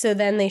working. So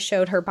then they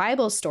showed her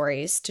Bible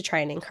stories to try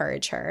and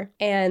encourage her.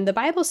 And the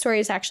Bible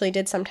stories actually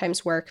did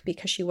sometimes work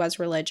because she was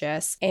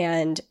religious,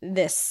 and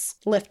this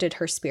lifted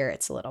her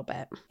spirits a little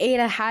bit.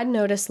 Ada had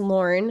noticed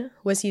Lorne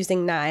was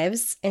using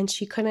knives, and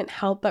she couldn't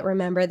help but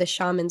remember the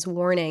shaman's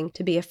warning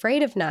to be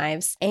afraid of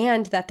knives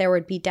and that there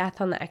would be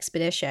death on the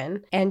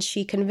expedition. And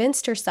she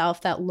convinced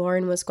herself that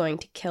Lorne was going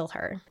to kill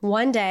her.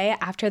 One day,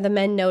 after the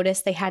men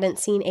noticed they hadn't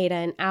seen Ada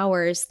in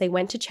hours, they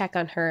went to check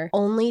on her,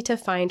 only to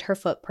find her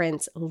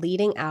footprints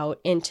leading out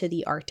into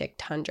the Arctic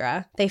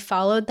tundra. They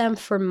followed them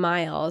for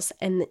miles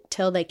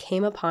until they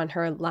came upon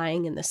her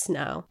lying in the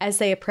snow. As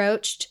they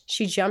approached,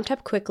 she jumped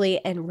up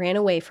quickly and ran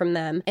away from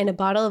them, and a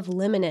bottle of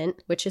Limonent,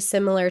 which is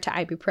similar to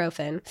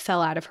ibuprofen,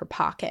 fell out of her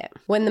pocket.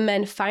 When the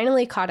men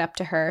finally caught up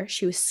to her,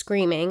 she was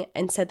screaming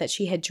and said that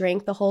she had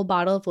drank the whole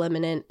bottle of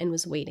Limonent and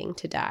was waiting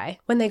to die.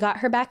 When they got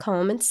her back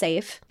home and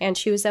safe, and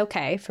she was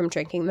okay from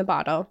drinking the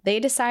bottle, they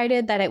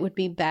decided that it would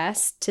be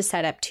best to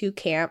set up 2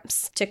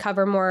 camps to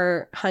cover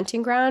more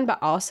hunting ground, but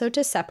also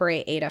to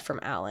separate Ada from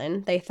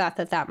Alan. They thought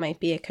that that might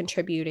be a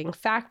contributing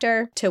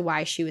factor to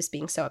why she was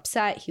being so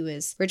upset. He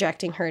was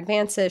rejecting her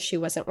advances, she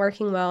wasn't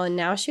working well, and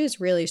now she was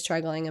really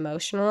struggling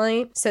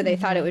emotionally. So they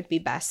thought it would be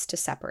best to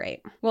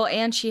separate. Well,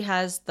 and she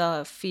has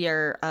the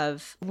fear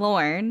of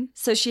Lorne.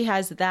 So she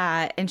has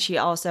that, and she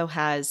also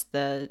has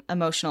the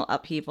emotional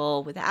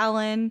upheaval with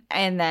Alan,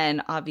 and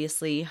then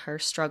obviously her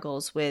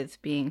struggles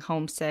with being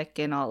homesick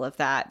and all of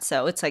that.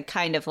 So it's like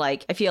kind of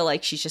like, I feel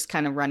like she's just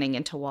kind of running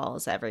into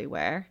walls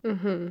everywhere.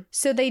 Mm-hmm.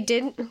 So they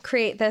did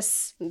create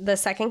the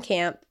second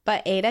camp,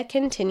 but Ada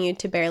continued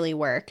to barely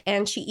work,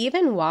 and she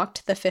even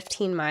walked the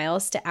 15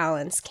 miles to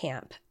Alan's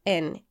camp.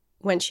 And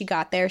when she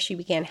got there, she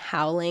began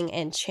howling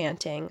and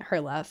chanting her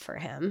love for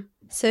him.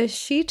 So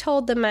she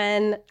told the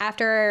men,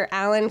 after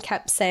Alan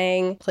kept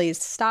saying,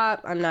 please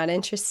stop, I'm not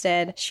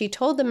interested, she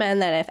told the men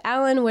that if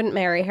Alan wouldn't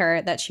marry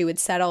her, that she would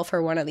settle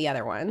for one of the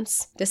other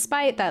ones,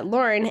 despite that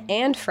Lorne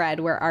and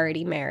Fred were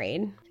already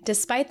married.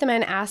 Despite the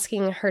men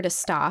asking her to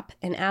stop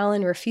and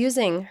Alan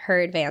refusing her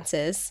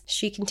advances,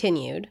 she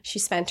continued. She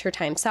spent her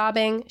time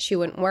sobbing, she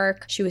wouldn't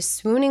work, she was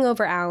swooning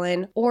over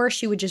Alan, or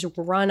she would just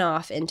run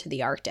off into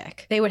the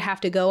Arctic. They would have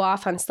to go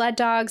off on sled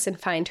dogs and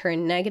find her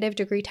in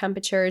 -degree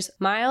temperatures,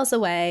 miles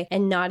away,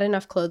 and not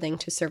enough clothing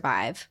to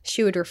survive.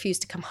 She would refuse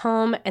to come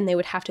home, and they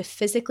would have to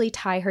physically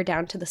tie her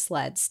down to the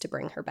sleds to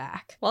bring her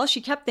back. Well, she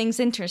kept things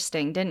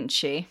interesting, didn't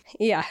she?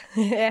 Yeah,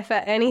 if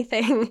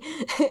anything,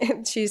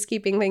 she's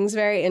keeping things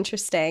very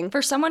interesting.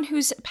 For someone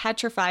who's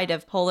petrified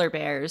of polar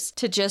bears,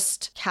 to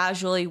just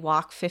casually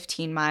walk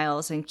 15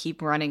 miles and keep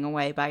running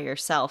away by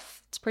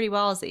yourself, it's pretty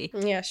ballsy.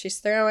 Yeah, she's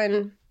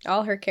throwing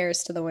all her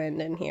cares to the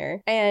wind in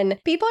here. And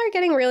people are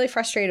getting really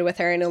frustrated with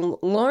her, and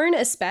Lorne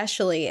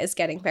especially is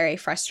getting very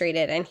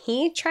frustrated, and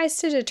he tries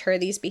to deter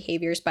these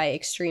behaviors by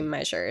extreme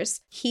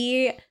measures.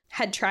 He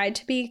had tried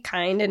to be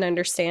kind and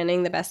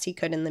understanding the best he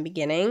could in the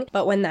beginning,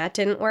 but when that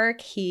didn't work,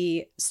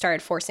 he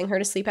started forcing her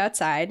to sleep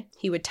outside.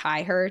 He would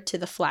tie her to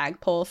the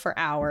flagpole for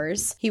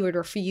hours. He would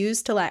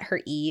refuse to let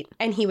her eat,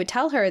 and he would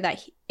tell her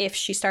that if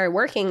she started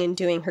working and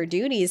doing her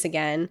duties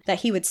again,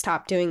 that he would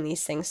stop doing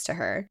these things to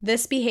her.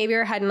 This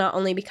behavior had not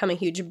only become a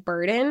huge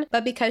burden,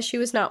 but because she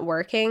was not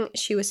working,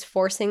 she was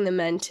forcing the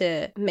men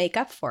to make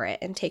up for it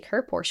and take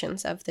her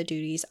portions of the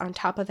duties on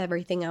top of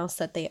everything else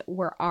that they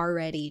were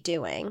already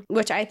doing,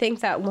 which I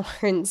think that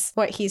Lorne's,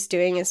 what he's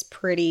doing is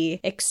pretty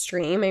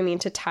extreme. I mean,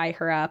 to tie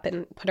her up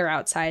and put her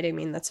outside, I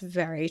mean, that's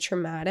very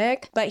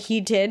traumatic. But he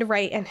did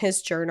write in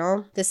his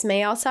journal, this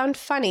may all sound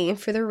funny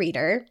for the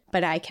reader,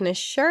 But I can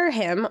assure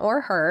him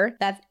or her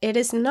that it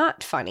is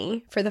not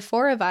funny for the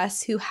four of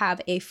us who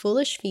have a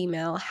foolish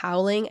female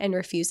howling and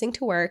refusing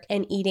to work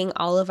and eating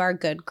all of our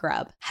good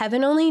grub.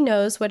 Heaven only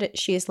knows what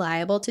she is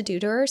liable to do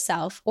to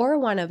herself or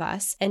one of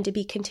us, and to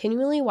be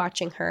continually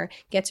watching her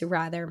gets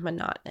rather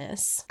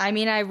monotonous. I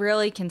mean, I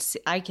really can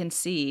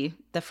see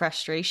the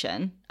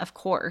frustration, of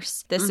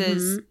course. This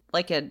is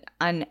like an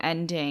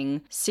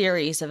unending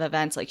series of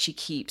events. Like, she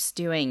keeps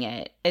doing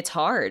it. It's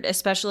hard,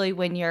 especially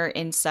when you're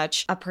in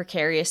such a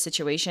precarious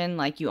situation.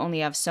 Like, you only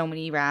have so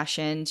many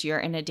rations. You're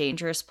in a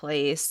dangerous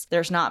place.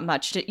 There's not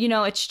much to,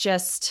 it's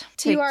just...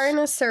 You are in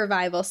a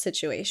survival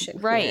situation.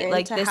 Right.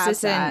 Like,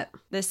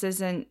 this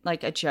isn't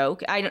like a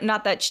joke.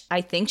 Not that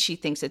I think she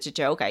thinks it's a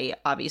joke. I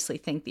obviously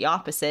think the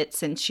opposite,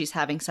 since she's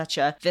having such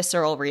a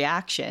visceral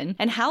reaction.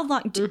 And how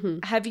long...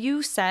 Have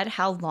you said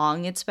how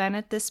long it's been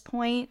at this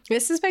point?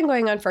 This has been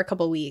going on for a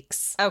couple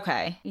weeks.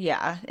 Okay.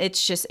 Yeah.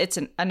 It's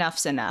an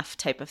enough's enough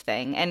type of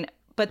thing.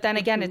 But then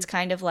again, it's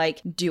kind of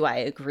like, do I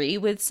agree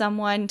with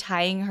someone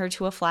tying her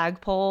to a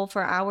flagpole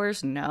for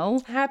hours?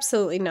 No.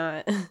 Absolutely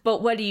not.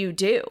 But what do you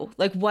do?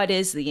 Like, what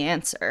is the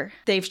answer?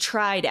 They've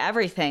tried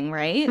everything,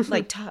 right?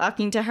 Like,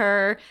 talking to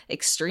her,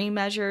 extreme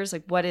measures.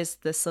 Like, what is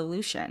the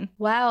solution?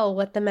 Well,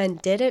 what the men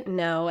didn't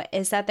know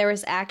is that there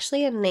was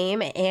actually a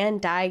name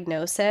and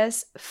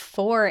diagnosis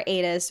for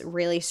Ada's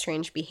really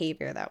strange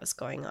behavior that was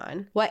going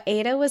on. What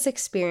Ada was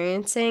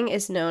experiencing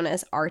is known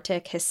as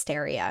Arctic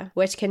hysteria,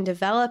 which can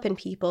develop in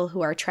people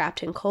who are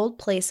trapped in cold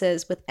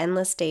places with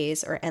endless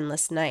days or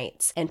endless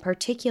nights. And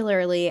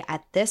particularly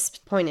at this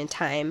point in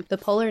time, the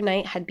polar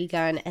night had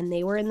begun and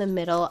they were in the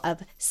middle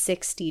of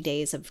 60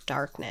 days of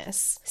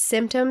darkness.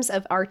 Symptoms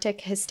of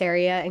Arctic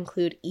hysteria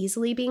include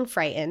easily being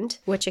frightened,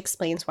 which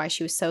explains why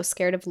she was so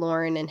scared of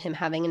Lauren and him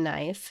having a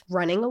knife,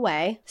 running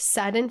away,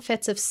 sudden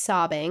fits of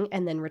sobbing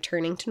and then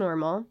returning to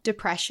normal,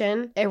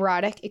 depression,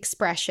 erotic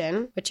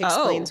expression, which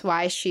explains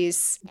why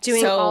she's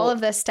doing all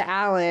of this to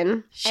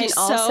Alan. She's and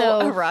also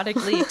so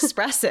erotically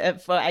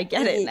expressive, but I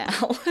get it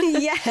now.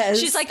 Yes.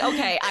 She's like,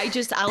 okay,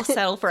 I'll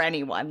settle for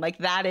anyone. Like,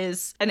 that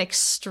is an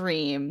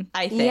extreme,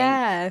 I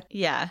think.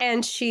 Yeah.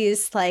 And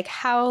she's like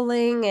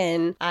howling,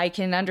 and I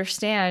can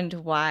understand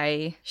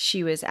why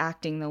she was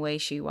acting the way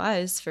she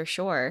was, for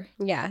sure.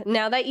 Yeah.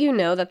 Now that you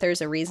know that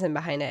there's a reason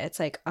behind it, it's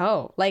like,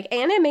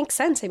 and it makes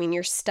sense. I mean,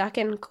 you're stuck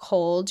in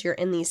cold. You're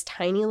in these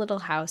tiny little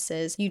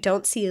houses. You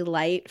don't see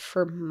light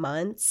for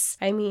months.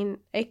 I mean,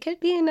 it could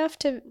be enough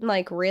to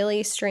like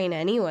really strain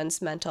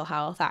anyone's mental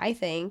health, I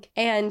think.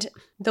 And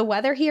the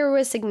weather here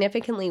was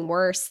significantly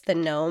worse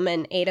than Nome,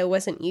 and Ada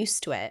wasn't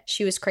used to it.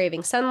 She was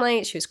craving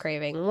sunlight, she was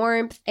craving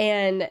warmth,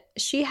 and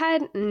she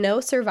had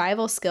no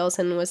survival skills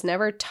and was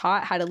never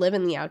taught how to live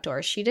in the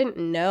outdoors. She didn't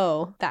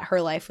know that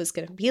her life was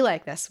going to be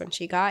like this when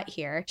she got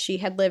here. She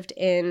had lived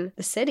in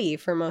the city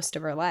for most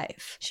of her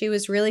life. She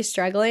was really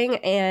struggling,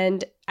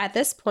 and at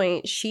this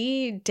point,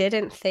 she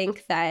didn't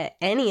think that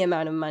any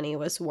amount of money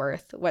was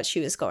worth what she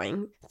was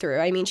going through.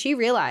 I mean, she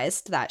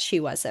realized that she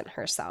wasn't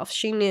herself.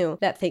 She knew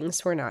that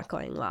things were not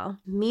going well.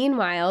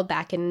 Meanwhile,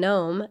 back in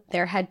Nome,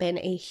 there had been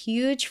a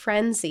huge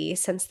frenzy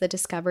since the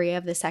discovery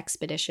of this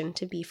expedition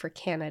to be for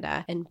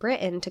Canada and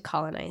Britain to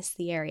colonize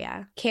the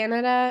area.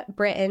 Canada,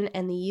 Britain,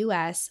 and the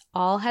US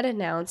all had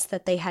announced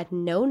that they had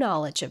no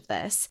knowledge of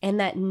this and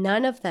that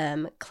none of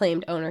them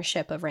claimed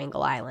ownership of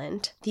Wrangel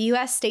Island. The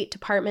US State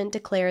Department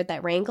declared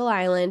that Wrangel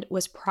Island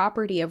was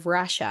property of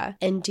Russia,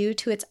 and due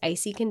to its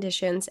icy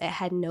conditions, it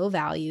had no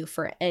value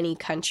for any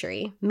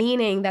country,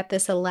 meaning that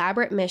this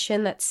elaborate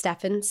mission that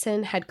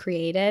Stephenson had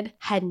created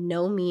had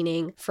no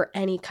meaning for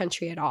any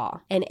country at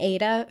all. And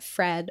Ada,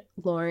 Fred,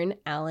 Lauren,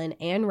 Alan,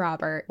 and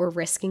Robert were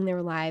risking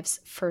their lives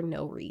for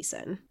no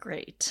reason.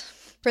 Great.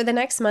 For the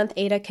next month,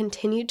 Ada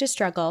continued to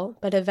struggle,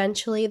 but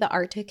eventually the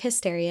Arctic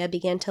hysteria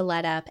began to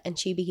let up and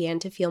she began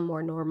to feel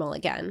more normal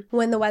again.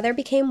 When the weather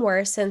became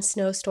worse and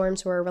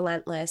snowstorms were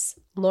relentless,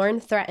 Lauren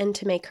threatened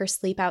to make her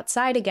sleep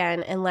outside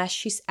again unless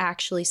she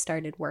actually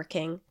started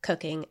working,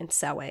 cooking, and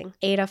sewing.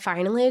 Ada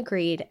finally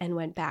agreed and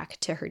went back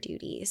to her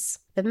duties.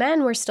 The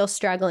men were still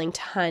struggling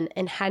to hunt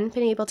and hadn't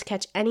been able to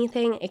catch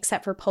anything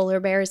except for polar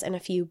bears and a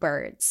few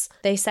birds.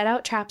 They set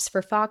out traps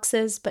for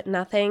foxes, but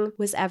nothing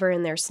was ever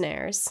in their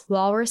snares.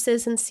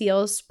 Walruses and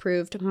seals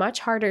proved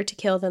much harder to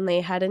kill than they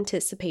had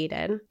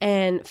anticipated,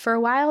 and for a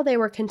while they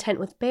were content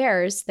with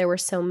bears. There were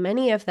so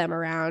many of them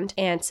around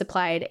and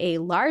supplied a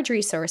large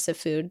resource of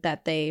food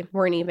that they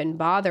weren't even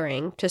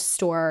bothering to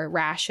store,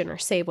 ration, or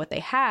save what they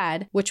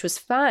had, which was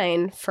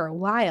fine for a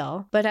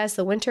while. But as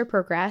the winter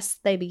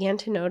progressed, they began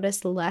to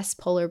notice less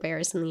polar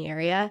bears in the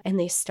area, and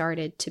they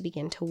started to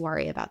begin to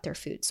worry about their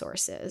food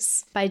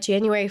sources. By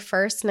January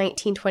 1st,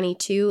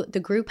 1922, the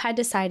group had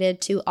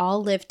decided to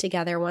all live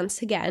together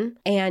once again,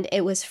 and it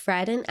It was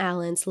Fred and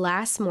Alan's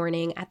last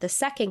morning at the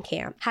second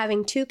camp.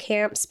 Having 2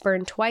 camps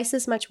burned twice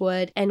as much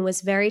wood and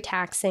was very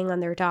taxing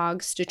on their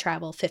dogs to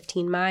travel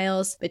 15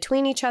 miles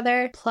between each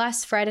other.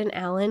 Plus, Fred and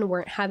Alan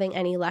weren't having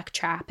any luck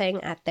trapping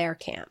at their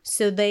camp.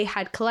 So they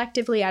had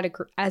collectively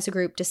as a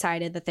group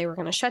decided that they were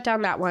going to shut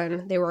down that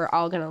one. They were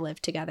all going to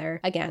live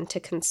together again to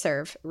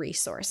conserve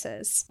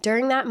resources.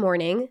 During that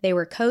morning, they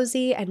were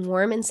cozy and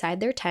warm inside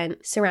their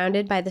tent,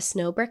 surrounded by the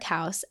snow brick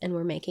house, and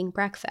were making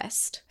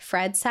breakfast.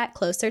 Fred sat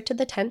closer to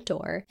the tent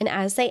door, and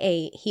as they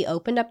ate, he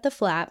opened up the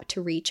flap to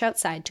reach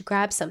outside to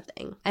grab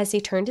something. As he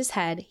turned his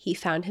head, he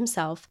found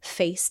himself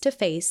face to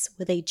face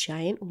with a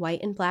giant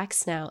white and black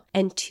snout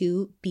and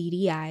 2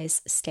 beady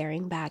eyes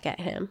staring back at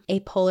him.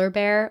 A polar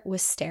bear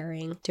was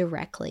staring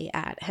directly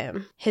at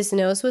him. His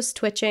nose was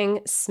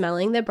twitching,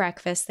 smelling the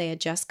breakfast they had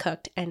just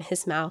cooked, and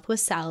his mouth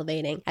was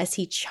salivating as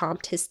he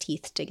chomped his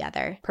teeth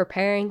together,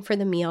 preparing for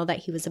the meal that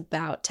he was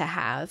about to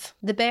have.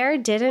 The bear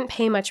didn't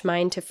pay much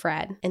mind to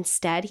Fred.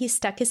 Instead, he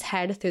stuck his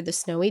head through the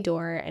snowy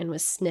door and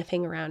was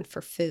sniffing around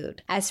for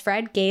food. As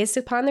Fred gazed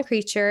upon the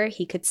creature,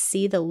 he could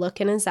see the look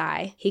in his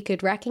eye. He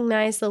could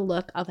recognize the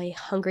look of a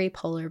hungry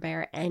polar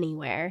bear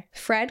anywhere.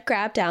 Fred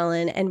grabbed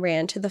Alan and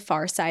ran to the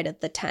far side of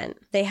the tent.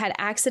 They had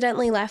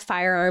accidentally left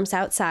firearms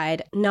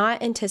outside,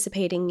 not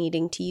anticipating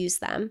needing to use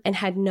them, and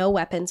had no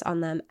weapons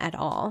on them at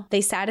all.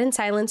 They sat in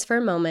silence for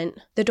a moment.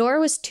 The door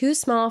was too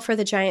small for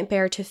the giant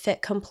bear to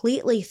fit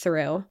completely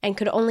through and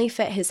could only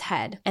fit his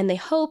head, and they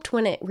hoped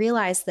when it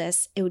realized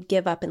this, it would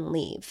give up and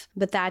leave.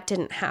 But that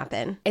didn't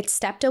happen. It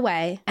stepped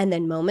away, and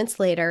then moments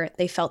later,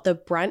 they felt the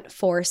brunt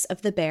force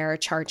of the bear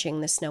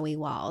charging the snowy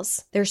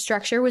walls. Their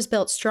structure was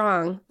built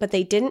strong, but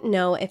they didn't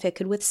know if it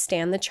could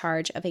withstand the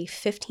charge of a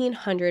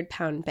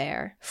 1,500-pound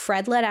bear.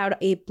 Fred let out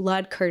a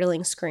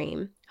blood-curdling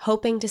scream,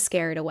 hoping to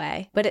scare it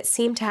away, but it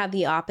seemed to have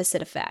the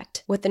opposite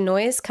effect. With the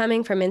noise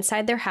coming from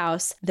inside their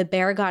house, the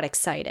bear got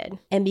excited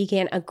and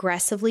began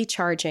aggressively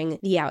charging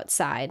the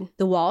outside.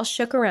 The walls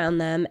shook around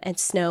them and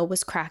snow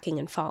was cracking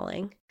and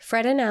falling.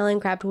 Fred and Alan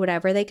grabbed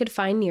whatever they could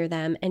find near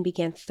them and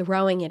began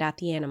throwing it at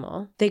the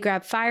animal. They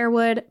grabbed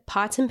firewood,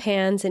 pots and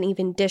pans, and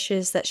even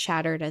dishes that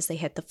shattered as they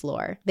hit the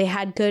floor. They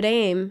had good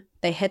aim.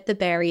 They hit the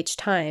bear each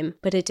time,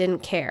 but it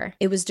didn't care.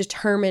 It was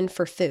determined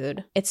for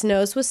food. Its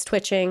nose was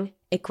twitching.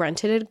 It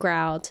grunted and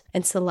growled,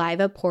 and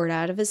saliva poured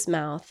out of his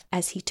mouth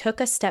as he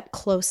took a step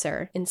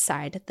closer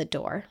inside the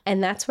door.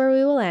 And that's where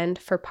we will end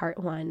for part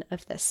 1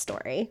 of this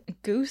story.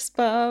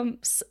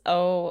 Goosebumps.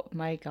 Oh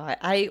my God.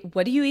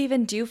 What do you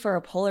even do for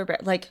a polar bear?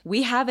 Like,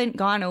 we haven't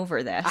gone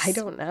over this. I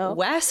don't know.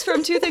 Wes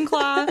from Tooth and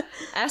Claw,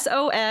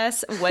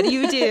 SOS. What do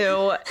you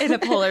do in a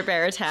polar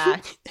bear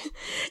attack?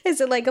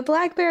 Is it like a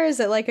black bear? Is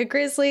it like a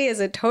grizzly? Is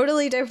it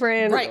totally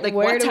different? Right. Like,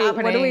 what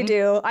do we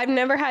do? I've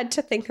never had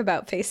to think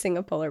about facing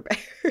a polar bear.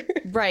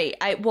 Right.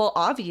 Well,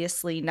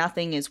 obviously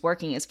nothing is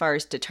working as far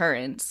as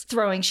deterrence.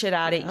 Throwing shit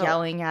at it,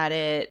 yelling at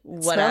it,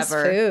 whatever.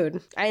 Smells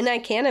food. And I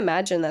can't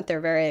imagine that they're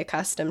very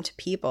accustomed to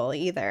people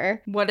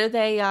either. What are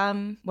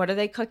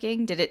they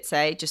cooking? Did it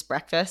say just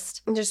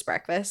breakfast? Just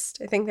breakfast.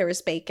 I think there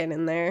was bacon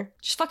in there.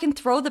 Just fucking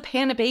throw the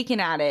pan of bacon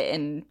at it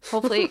and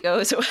hopefully it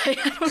goes away.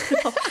 I don't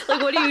know.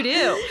 Like, what do you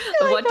do?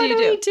 What do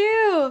we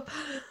do?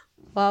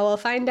 Well, we'll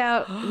find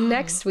out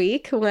next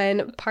week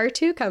when part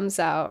 2 comes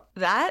out.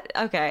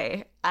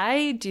 Okay.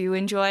 I do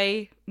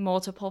enjoy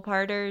multiple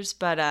parters,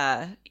 but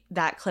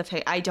that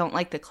cliffhanger, I don't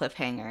like the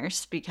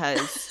cliffhangers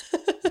because,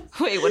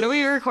 wait, when are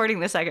we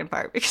recording the second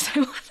part? Because I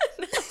want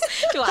to know.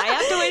 Do I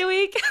have to wait a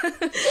week?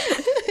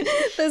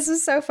 This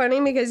is so funny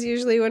because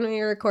usually when we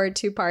record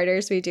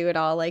 2-parters, we do it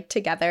all like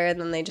together and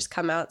then they just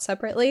come out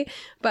separately.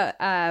 But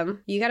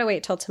you got to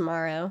wait till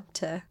tomorrow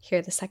to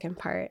hear the second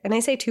part. And I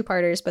say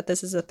 2-parters, but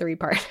this is a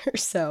 3-parter.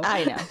 So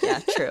I know. Yeah,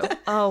 true.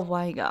 Oh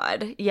my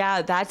God.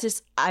 Yeah,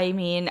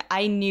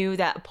 I knew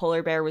that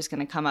polar bear was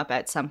going to come up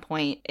at some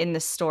point in the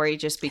story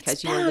just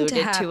because you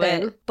alluded to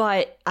it.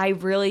 But I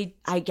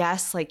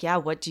guess, like, yeah,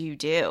 what do you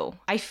do?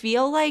 I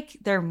feel like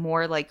they're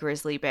more like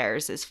grizzly bears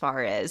as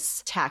far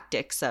as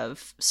tactics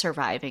of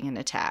surviving an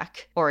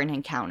attack or an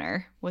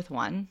encounter with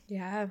one.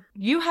 Yeah.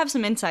 You have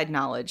some inside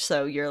knowledge,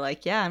 so you're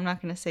like, yeah, I'm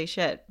not going to say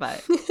shit,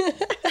 but...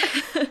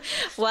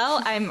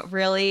 Well,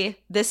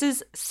 this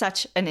is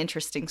such an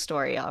interesting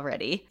story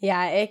already.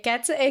 Yeah, it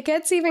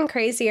gets even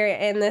crazier,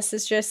 and this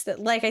is just,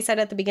 like I said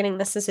at the beginning,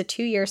 this is a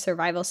 2-year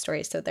survival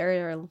story, so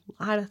there are a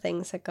lot of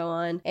things that go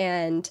on,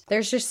 and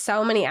there's just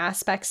so many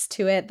aspects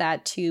to it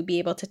that to be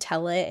able to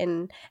tell it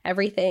and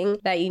everything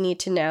that you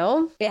need to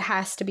know, it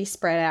has to be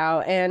spread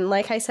out. And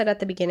like I said at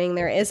the beginning,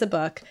 there is a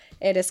book.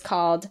 It is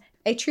called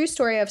A True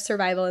Story of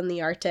Survival in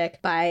the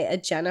Arctic by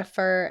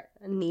Jennifer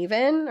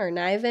Niven.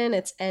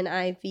 It's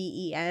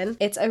Niven.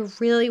 It's a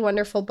really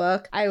wonderful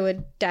book. I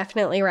would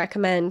definitely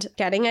recommend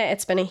getting it.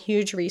 It's been a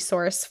huge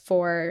resource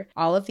for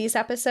all of these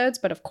episodes,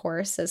 but of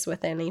course, as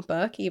with any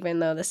book, even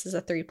though this is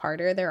a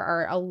 3-parter, there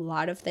are a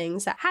lot of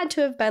things that had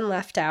to have been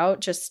left out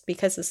just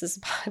because this is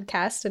a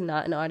podcast and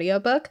not an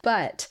audiobook,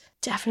 but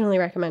definitely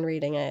recommend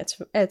reading it.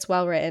 It's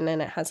well written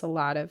and it has a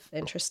lot of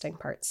interesting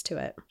parts to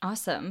it.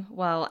 Awesome.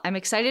 Well, I'm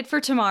excited for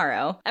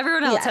tomorrow.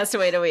 Everyone else has to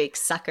wait a week,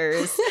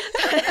 suckers.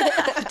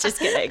 Just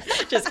kidding.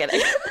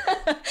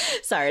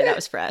 Sorry, that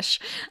was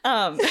fresh.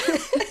 But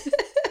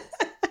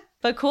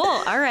cool.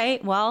 All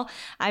right. Well,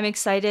 I'm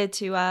excited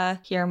to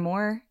hear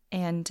more.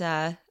 And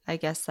I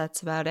guess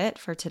that's about it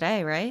for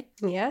today, right?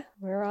 Yeah,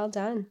 we're all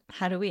done.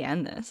 How do we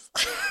end this?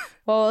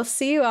 Well, we'll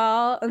see you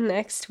all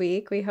next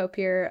week. We hope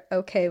you're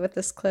okay with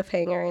this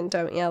cliffhanger and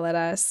don't yell at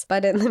us.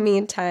 But in the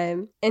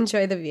meantime,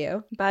 enjoy the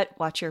view. But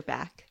watch your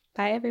back.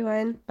 Bye,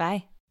 everyone.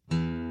 Bye.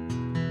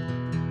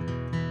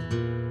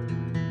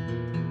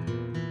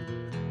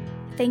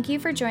 Thank you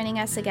for joining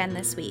us again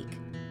this week.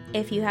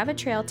 If you have a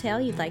trail tale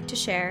you'd like to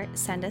share,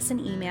 send us an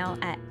email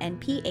at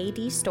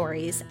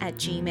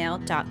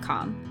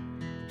npadstories@gmail.com.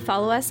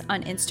 Follow us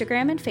on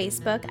Instagram and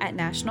Facebook at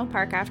National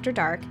Park After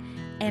Dark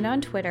and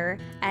on Twitter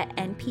at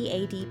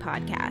NPAD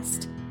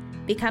Podcast.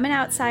 Become an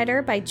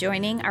outsider by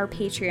joining our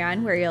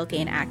Patreon, where you'll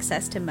gain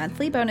access to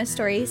monthly bonus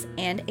stories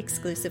and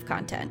exclusive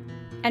content.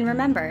 And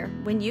remember,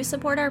 when you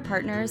support our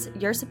partners,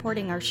 you're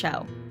supporting our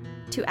show.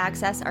 To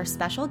access our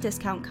special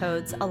discount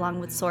codes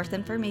along with source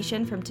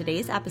information from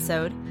today's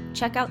episode,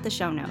 check out the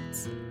show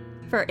notes.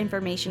 For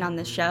information on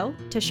the show,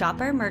 to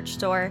shop our merch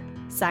store,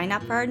 sign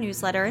up for our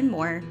newsletter, and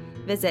more,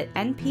 visit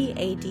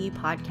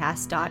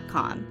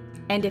npadpodcast.com.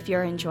 And if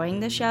you're enjoying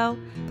the show,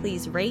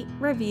 please rate,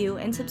 review,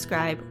 and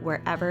subscribe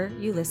wherever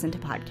you listen to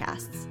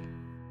podcasts.